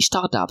Web3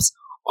 startups,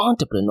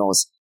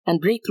 entrepreneurs, and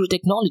breakthrough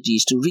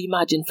technologies to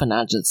reimagine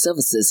financial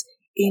services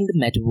in the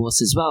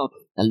metaverse as well.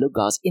 Now look,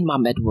 guys, in my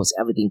Metaverse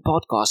Everything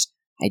podcast,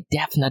 I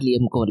definitely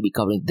am going to be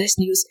covering this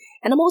news,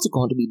 and I'm also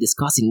going to be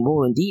discussing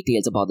more in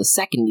details about the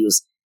second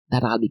news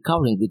that I'll be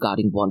covering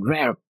regarding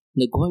OneRare.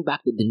 Now, going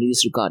back to the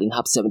news regarding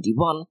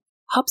Hub71,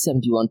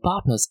 Hub71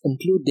 partners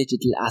include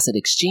digital asset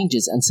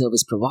exchanges and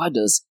service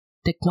providers,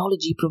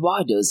 technology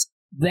providers,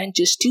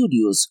 venture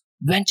studios,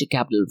 venture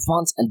capital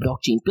funds and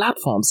blockchain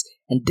platforms,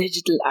 and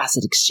digital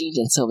asset exchange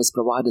and service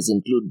providers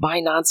include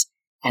Binance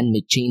and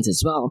Midchains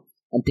as well,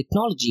 and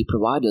technology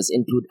providers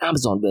include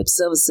Amazon Web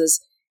Services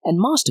and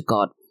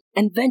MasterCard,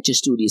 and Venture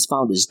Studios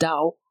founders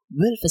DAO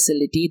will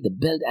facilitate the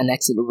build and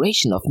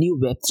acceleration of new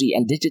Web3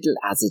 and digital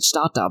asset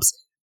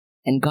startups.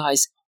 And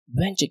guys,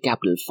 venture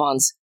capital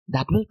funds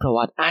that will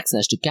provide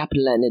access to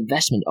capital and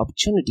investment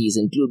opportunities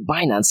include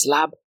Binance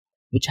Lab,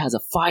 which has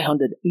a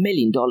 $500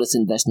 million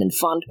investment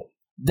fund,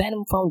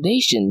 Venom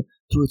Foundation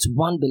through its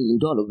 $1 billion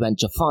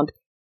venture fund,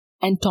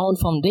 and Town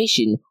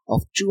Foundation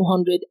of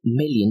 $200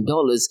 million.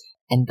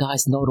 And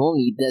guys, not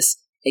only this,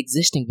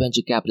 existing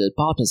venture capital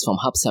partners from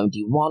Hub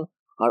 71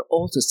 are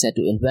also set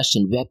to invest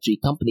in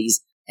Web3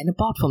 companies. And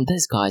apart from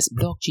this, guys,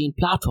 blockchain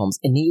platforms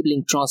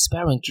enabling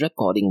transparent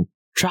recording,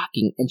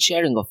 tracking, and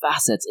sharing of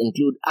assets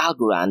include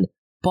Algorand,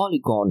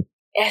 Polygon,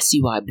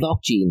 SUI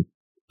Blockchain,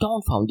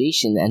 Town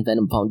Foundation, and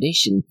Venom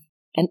Foundation.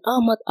 And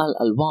Ahmad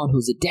Al-Alwan,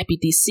 who's the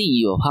deputy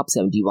CEO of Hub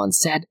 71,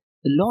 said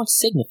the launch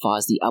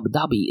signifies the Abu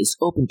Dhabi is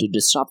open to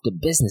disruptive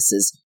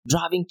businesses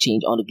driving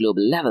change on a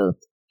global level.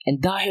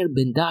 And Dahir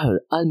bin Dahir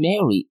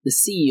Al-Mairi, the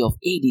CEO of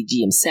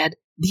ADGM, said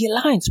the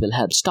alliance will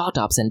help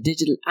startups and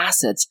digital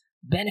assets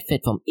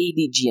benefit from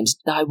ADGM's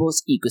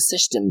diverse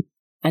ecosystem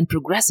and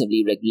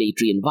progressively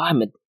regulatory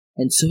environment.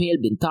 And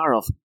Suhail bin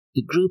Taraf,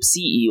 the group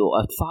CEO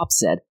of FAB,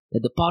 said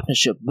that the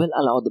partnership will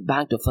allow the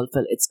bank to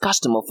fulfill its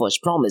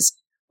customer-first promise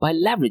by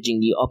leveraging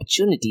new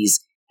opportunities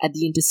at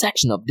the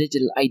intersection of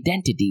digital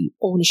identity,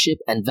 ownership,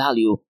 and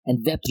value.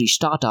 And Web3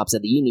 startups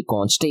at the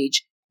unicorn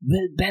stage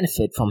will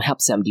benefit from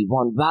Hub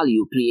 71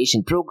 value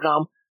creation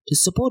program to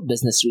support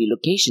business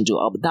relocation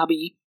to Abu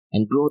Dhabi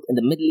and growth in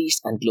the Middle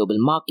East and global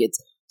markets.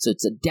 So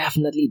it's a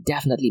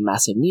definitely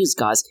massive news,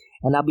 guys.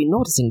 And I've been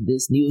noticing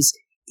this news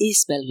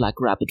is spelled like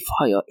rapid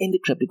fire in the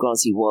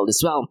cryptocurrency world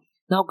as well.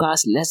 Now,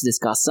 guys, let's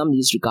discuss some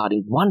news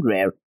regarding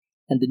OneRare.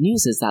 And the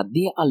news is that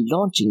they are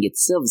launching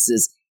its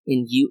services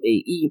in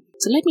UAE.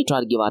 So let me try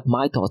to give out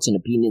my thoughts and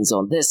opinions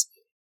on this.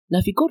 Now,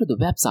 if you go to the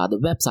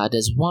website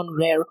is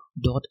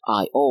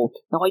onerare.io.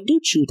 Now, I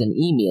did shoot an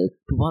email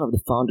to one of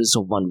the founders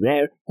of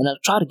OneRare, and I'll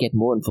try to get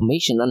more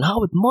information on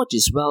how it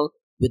merges well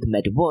with the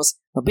metaverse.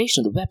 Now, based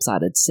on the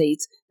website, it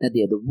states that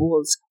they are the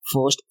world's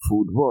first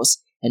foodverse,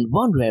 and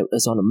OneRare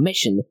is on a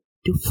mission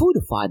to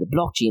foodify the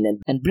blockchain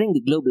and bring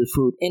the global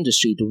food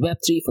industry to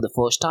Web3 for the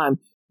first time.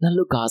 Now,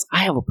 look, guys, I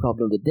have a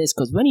problem with this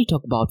because when you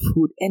talk about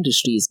food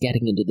industries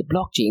getting into the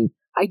blockchain,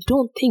 I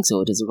don't think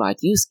so it is the right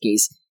use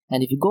case.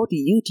 And if you go to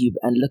YouTube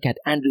and look at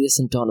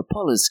Andreas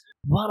Antonopoulos,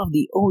 one of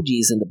the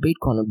OGs in the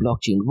Bitcoin and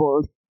blockchain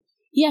world,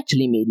 he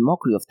actually made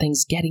mockery of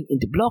things getting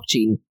into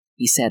blockchain.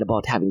 He said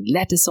about having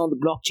lettuce on the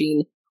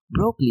blockchain,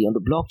 broccoli on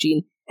the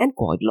blockchain, and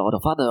quite a lot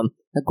of other.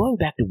 Now, going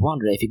back to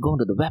OneRare, if you go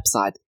to the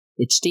website,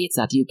 it states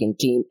that you can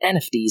claim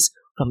NFTs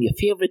from your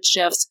favorite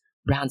chefs,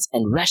 brands,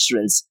 and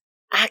restaurants,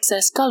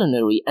 access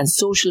culinary and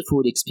social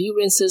food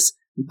experiences,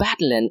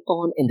 battle and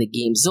earn in the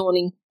game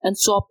zoning, and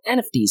swap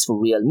NFTs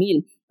for real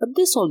meal. But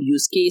this whole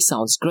use case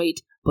sounds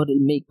great, but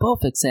it'll make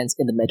perfect sense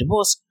in the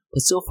metaverse.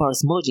 But so far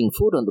as merging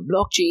food on the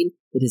blockchain,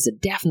 it is a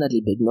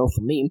definitely big no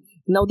for me.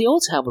 Now, they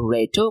also have a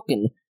rare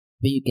token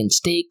where you can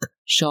stake,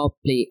 shop,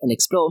 play, and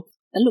explore.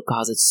 And look,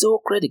 guys, it's so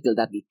critical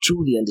that we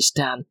truly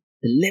understand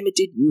the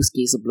limited use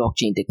case of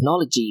blockchain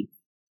technology.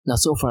 Now,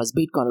 so far as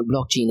Bitcoin and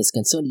blockchain is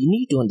concerned, you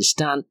need to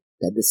understand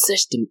that the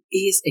system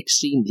is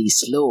extremely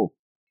slow.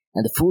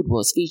 And the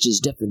foodverse features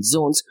different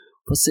zones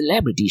for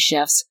celebrity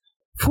chefs,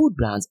 food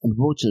brands, and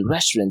virtual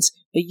restaurants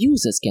where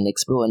users can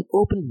explore an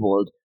open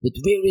world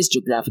with various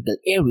geographical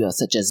areas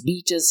such as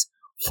beaches,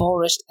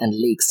 forest, and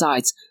lake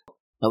sites.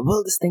 Now,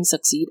 will this thing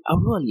succeed? I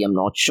really am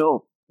not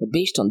sure. But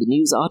based on the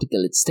news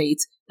article, it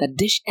states that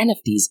dish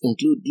NFTs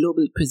include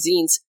global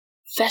cuisines,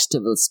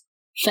 festivals,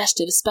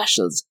 festive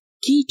specials,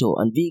 keto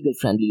and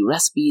vegan-friendly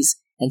recipes,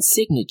 and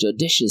signature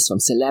dishes from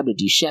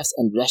celebrity chefs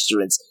and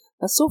restaurants.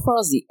 Now, so far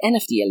as the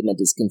NFT element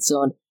is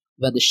concerned,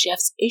 where the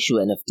chefs issue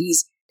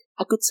NFTs,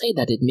 I could say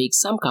that it makes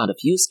some kind of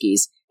use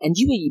case, and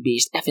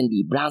UAE-based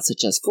F&B brands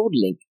such as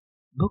Foodlink,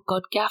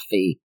 Bookout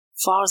Cafe,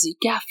 Farsi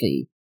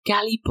Cafe,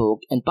 Cali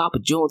Poke, and Papa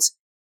John's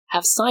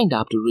have signed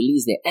up to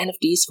release their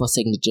NFTs for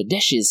signature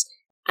dishes,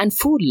 and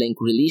Foodlink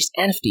released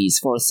NFTs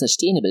for a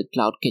sustainable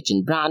cloud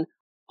kitchen brand,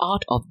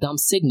 Art of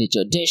Dum's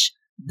signature dish,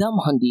 Dum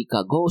Handi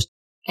Ka Ghost,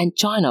 and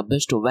China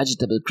Bistro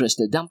vegetable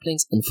crystal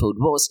dumplings in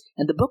Foodverse.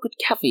 And the Bookout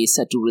Cafe is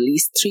set to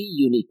release 3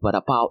 unique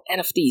Vada Pav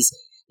NFTs.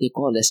 They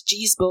call as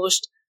Cheese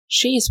Burst,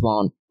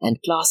 Szechuan, and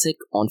Classic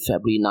on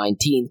February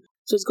 19th.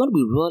 So it's going to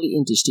be really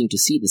interesting to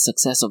see the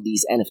success of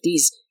these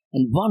NFTs,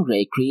 and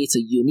OneRare creates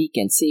a unique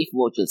and safe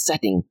virtual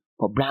setting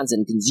for brands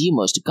and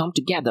consumers to come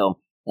together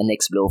and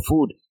explore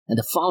food. And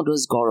the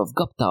founders Gaurav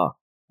Gupta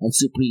and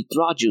Supreet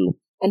Raju,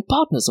 and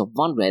partners of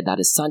OneRare, that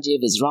is Sanjay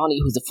Vizrani,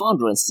 who's the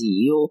founder and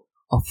CEO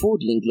of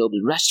Foodlink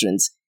Global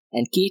Restaurants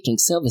and Catering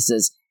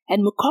Services,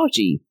 and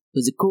Mukherjee,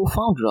 who's the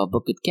co-founder of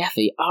Bookout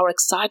Cafe, are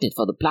excited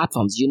for the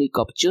platform's unique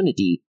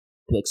opportunity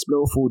to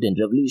explore food and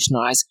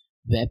revolutionize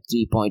Web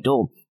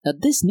 3.0. Now,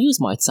 this news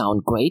might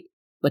sound great,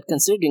 But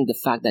considering the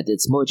fact that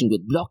it's merging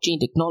with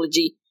blockchain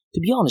technology, to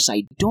be honest,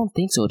 I don't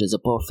think so it is a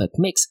perfect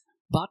mix.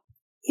 But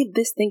if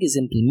this thing is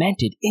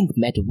implemented in the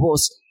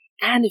metaverse,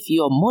 and if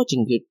you are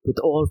merging it with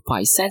all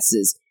five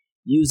senses,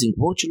 using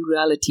virtual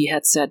reality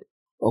headset,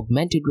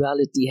 augmented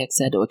reality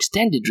headset, or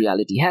extended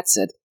reality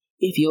headset,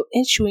 if you're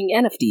issuing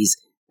NFTs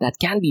that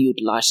can be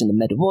utilized in the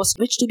metaverse,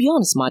 which to be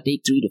honest might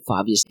take 3 to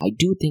 5 years, I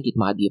do think it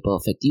might be a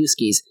perfect use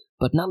case.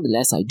 But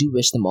nonetheless, I do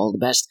wish them all the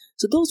best.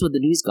 So those were the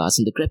news guys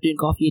on the Crypto and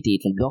Coffee at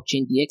 8 from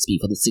Blockchain DXB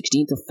for the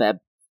 16th of Feb.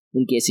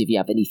 In case if you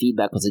have any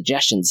feedback or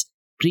suggestions,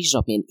 please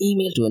drop me an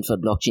email to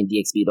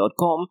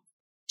info@blockchaindxb.com.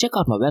 Check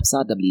out my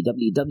website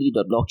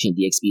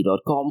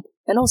www.blockchaindxb.com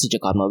and also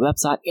check out my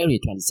website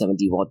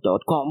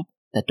area2070watt.com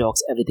that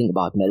talks everything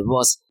about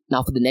metaverse.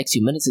 Now for the next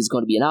few minutes is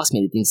going to be an Ask Me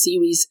Anything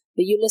series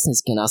where your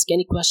listeners can ask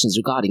any questions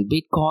regarding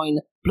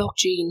Bitcoin,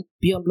 blockchain,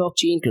 beyond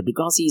blockchain,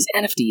 cryptocurrencies,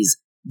 NFTs,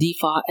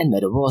 DeFi and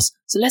metaverse.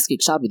 So let's kick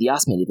start with the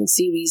Ask Me Anything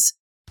series.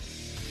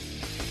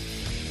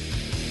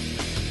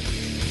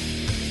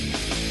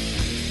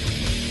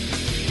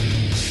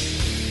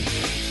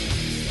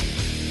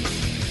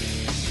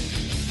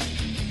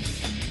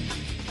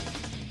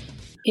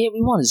 Hey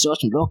everyone, it's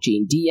George from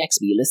Blockchain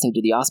DXB. You're listening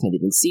to the Ask Me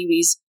Anything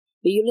series,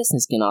 where your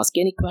listeners can ask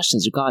any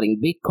questions regarding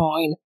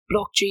Bitcoin,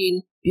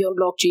 blockchain, beyond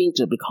blockchain,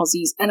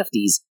 cryptocurrencies,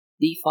 NFTs,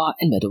 DeFi,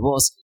 and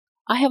metaverse.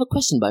 I have a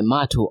question by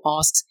Matt who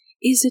asks,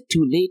 is it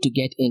too late to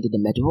get into the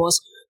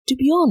metaverse? To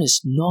be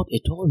honest, not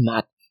at all,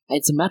 Matt.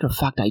 As a matter of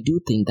fact, I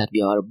do think that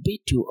we are a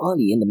bit too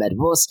early in the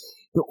metaverse.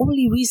 The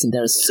only reason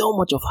there is so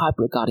much of hype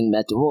regarding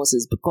metaverse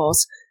is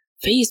because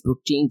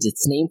Facebook changed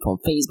its name from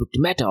Facebook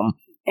to Meta.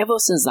 Ever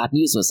since that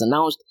news was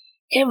announced,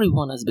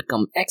 everyone has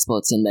become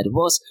experts in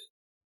metaverse.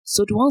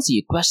 So to answer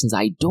your questions,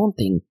 I don't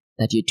think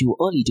that you're too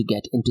early to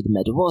get into the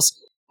metaverse.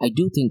 I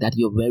do think that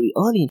you're very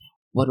early.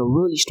 What I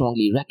really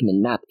strongly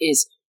recommend, Matt,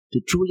 is to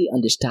truly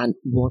understand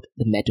what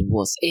the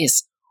metaverse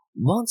is.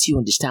 Once you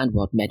understand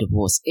what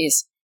metaverse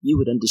is, you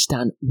would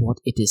understand what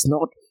it is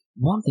not.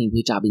 One thing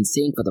which I've been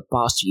saying for the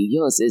past few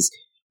years is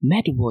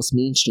metaverse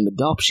mainstream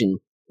adoption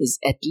is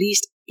at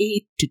least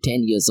 8 to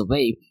 10 years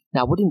away.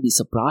 Now, I wouldn't be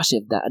surprised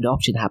if the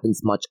adoption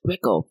happens much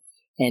quicker.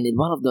 And in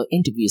one of the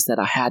interviews that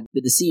I had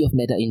with the CEO of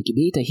Meta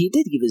Incubator, he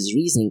did give his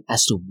reasoning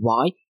as to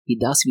why he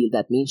does feel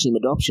that mainstream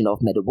adoption of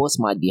metaverse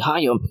might be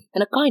higher,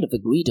 and I kind of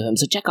agree to him,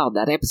 so check out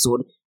that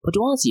episode. But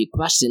to answer your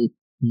question,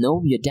 no,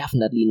 we are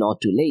definitely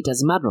not too late.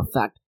 As a matter of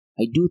fact,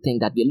 I do think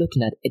that we're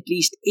looking at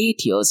least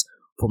 8 years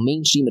for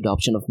mainstream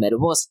adoption of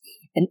metaverse.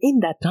 And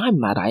in that time,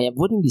 Matt, I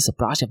wouldn't be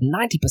surprised if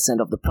 90%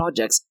 of the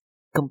projects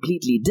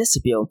completely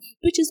disappear,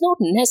 which is not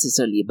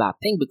necessarily a bad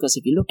thing, because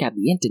if you look at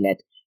the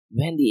internet,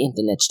 when the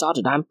internet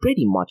started, I'm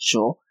pretty much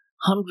sure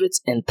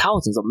hundreds and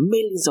thousands or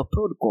millions of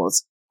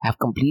protocols have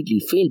completely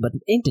failed, but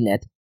the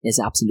internet is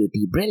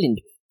absolutely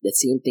brilliant. The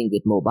same thing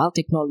with mobile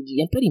technology,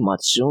 and pretty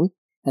much soon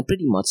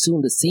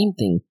the same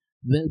thing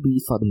will be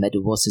for the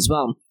metaverse as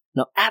well.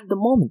 Now, at the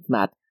moment,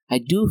 Matt, I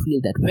do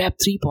feel that Web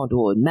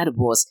 3.0 and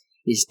metaverse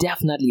is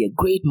definitely a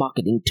great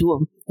marketing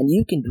tool, and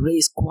you can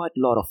raise quite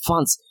a lot of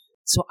funds.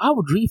 So I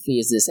would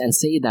rephrase this and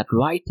say that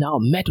right now,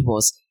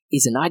 metaverse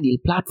is an ideal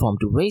platform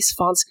to raise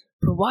funds,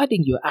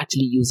 providing you're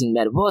actually using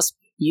metaverse.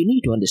 You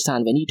need to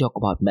understand when you talk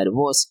about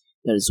metaverse,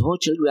 there is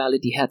virtual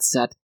reality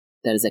headset,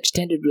 there is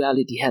extended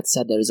reality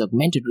headset, there is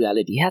augmented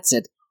reality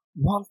headset.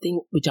 One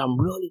thing which I'm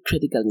really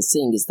critical in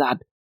saying is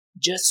that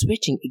just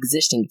switching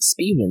existing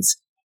experience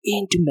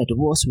into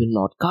metaverse will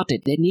not cut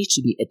it. There needs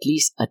to be at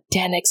least a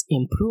 10x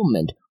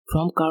improvement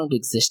from current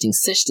existing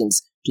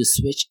systems to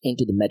switch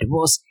into the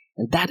metaverse.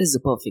 And that is the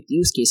perfect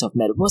use case of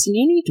metaverse. And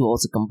you need to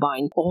also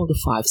combine all the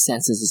 5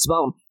 senses as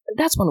well. And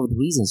that's one of the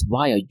reasons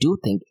why I do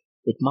think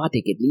it might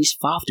take at least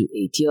 5 to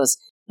 8 years.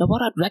 Now,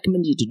 what I'd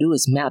recommend you to do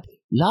is, Matt,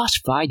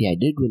 last Friday I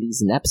did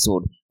release an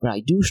episode where I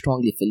do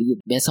strongly believe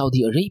that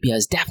Saudi Arabia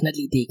is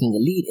definitely taking a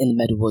lead in the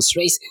metaverse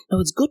race. Now,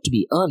 it's good to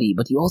be early,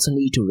 but you also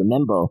need to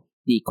remember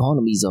the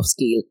economies of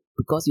scale,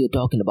 because you're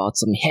talking about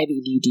some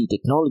heavy-duty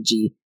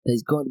technology.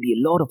 There's going to be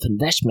a lot of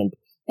investment,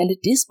 and it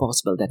is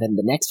possible that in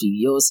the next few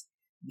years,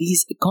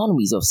 these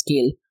economies of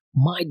scale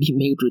might be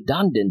made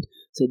redundant.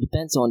 So it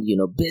depends on,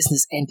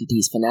 business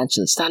entities'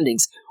 financial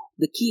standings.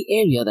 The key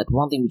area, that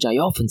one thing which I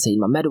often say in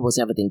my Metaverse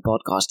Everything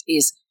podcast,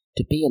 is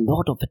to pay a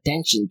lot of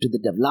attention to the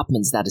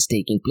developments that is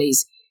taking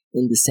place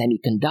in the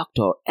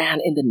semiconductor and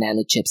in the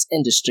nanochips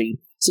industry.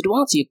 So to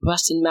answer your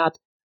question, Matt,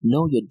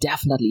 no, you're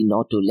definitely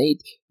not too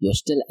late. You're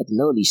still at an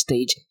early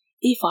stage.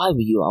 If I were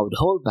you, I would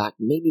hold back,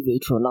 maybe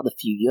wait for another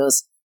few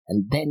years,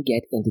 and then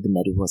get into the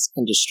metaverse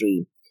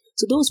industry.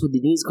 So those were the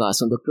news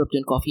guys on the Crypto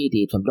and Coffee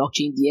 88 from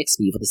Blockchain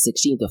DXB for the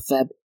 16th of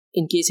Feb.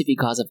 In case if you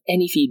guys have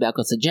any feedback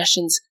or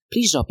suggestions,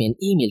 please drop me an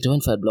email to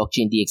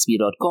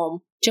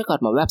info@blockchaindxb.com. Check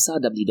out my website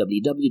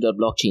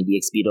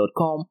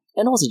www.blockchaindxb.com,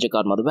 and also check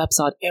out my other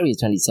website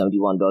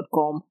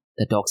area2071.com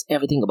that talks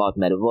everything about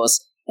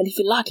metaverse. And if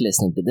you like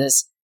listening to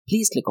this,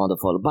 please click on the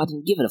follow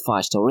button, give it a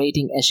 5-star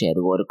rating, and share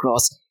the word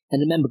across. And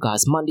remember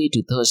guys, Monday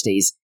to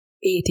Thursdays,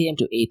 8 a.m.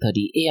 to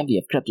 8:30 a.m. we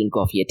have Crypto and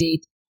Coffee at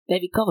 8, where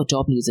we cover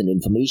top news and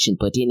information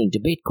pertaining to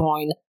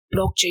Bitcoin,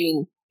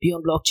 blockchain,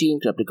 beyond blockchain,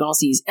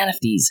 cryptocurrencies,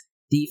 NFTs,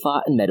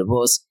 DeFi, and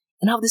Metaverse.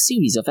 And how the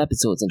series of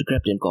episodes on the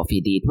Crypto and Coffee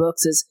A Day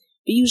works is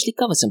we usually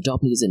cover some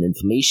top news and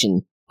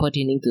information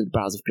pertaining to the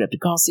browse of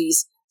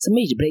cryptocurrencies, some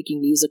major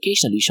breaking news,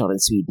 occasionally short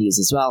and sweet news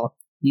as well,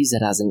 news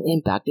that has an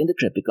impact in the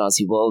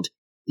cryptocurrency world.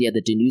 The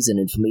other two news and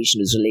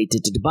information is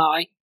related to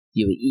Dubai,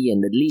 UAE,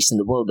 and Middle East in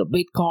the world of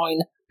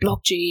Bitcoin,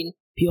 blockchain,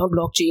 beyond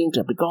blockchain,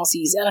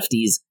 cryptocurrencies,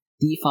 NFTs,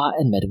 DeFi,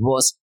 and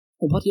Metaverse.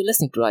 And what you're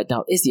listening to right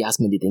now is the Ask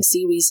Me Anything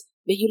series,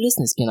 where you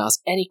listeners can ask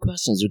any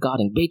questions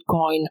regarding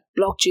Bitcoin,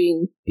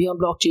 blockchain, beyond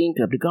blockchain,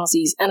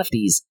 cryptocurrencies,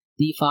 NFTs,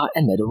 DeFi,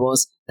 and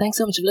Metaverse. Thanks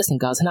so much for listening,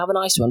 guys, and have a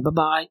nice one.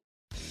 Bye-bye.